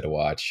 I'm excited to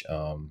watch.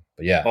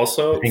 But yeah, I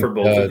Also, think for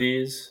both of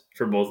these,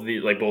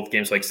 like both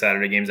games, like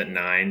Saturday games at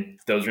 9,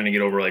 those are going to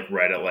get over like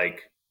right at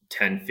like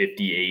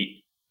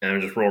 10:58, and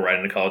then just roll right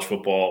into college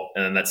football.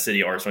 And then that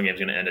City Arsenal game is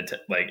going to end at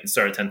like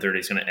start at 10:30.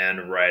 It's going to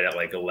end right at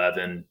like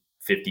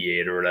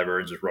 11:58 or whatever,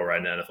 and just roll right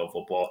into NFL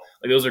football.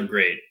 Like those are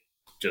great,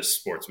 just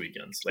sports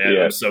weekends. Like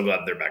yeah. I'm so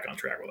glad they're back on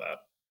track with that.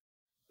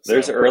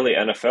 There's So early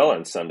NFL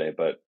on Sunday,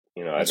 but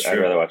that's I'd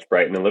true. rather watch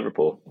Brighton and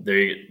Liverpool.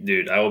 There,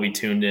 dude. I will be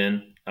tuned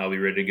in. I'll be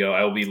ready to go.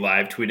 I will be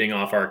live tweeting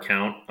off our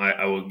account.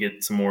 I will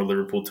get some more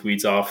Liverpool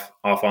tweets off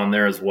on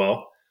there as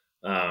well.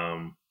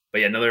 But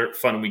yeah, another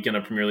fun weekend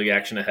of Premier League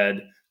action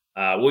ahead.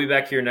 We'll be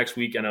back here next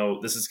week. I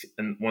know this is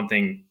and one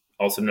thing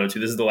also to note too.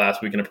 This is the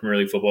last weekend of Premier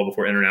League football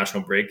before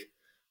international break.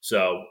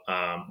 So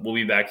we'll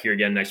be back here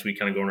again next week,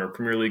 kind of going over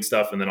Premier League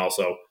stuff, and then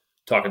also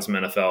talking some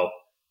NFL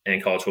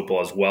and college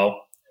football as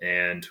well.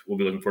 And we'll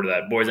be looking forward to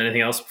that. Boys,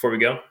 anything else before we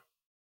go?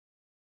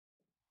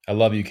 I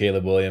love you,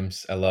 Caleb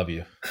Williams. I love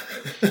you.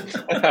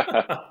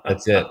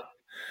 That's it.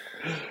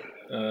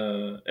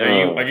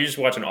 Are you just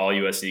watching all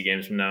USC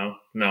games from now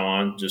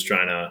on? Just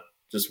trying to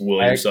just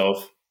will I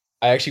yourself.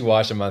 I actually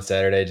watched them on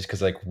Saturday just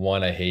because like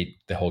one, I hate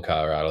the whole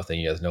Colorado thing.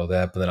 You guys know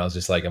that. But then I was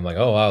just like, I'm like,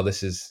 oh wow,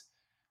 it's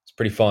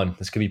pretty fun.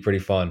 This could be pretty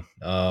fun.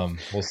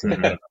 We'll see. I don't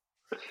Mhm. know.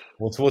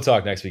 We'll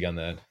talk next week on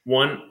that.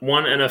 One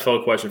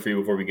NFL question for you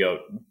before we go.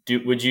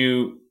 Would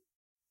you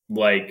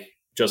like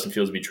Justin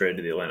Fields to be traded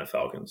to the Atlanta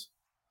Falcons?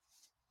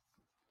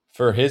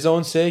 For his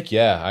own sake,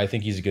 yeah, I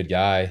think he's a good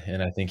guy,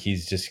 and I think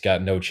he's just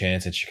got no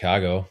chance in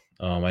Chicago.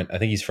 I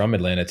think he's from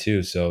Atlanta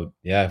too, so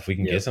yeah, if we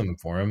can get Yep. something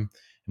for him,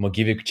 and we'll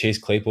give you Chase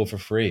Claypool for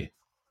free,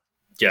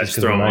 Yeah, just just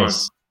because throw we're him on.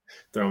 nice.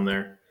 Throw him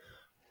there.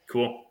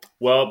 Cool.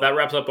 Well, that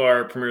wraps up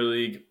our Premier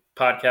League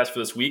podcast for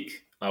this week.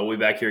 We'll be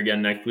back here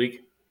again next week.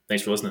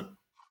 Thanks for listening.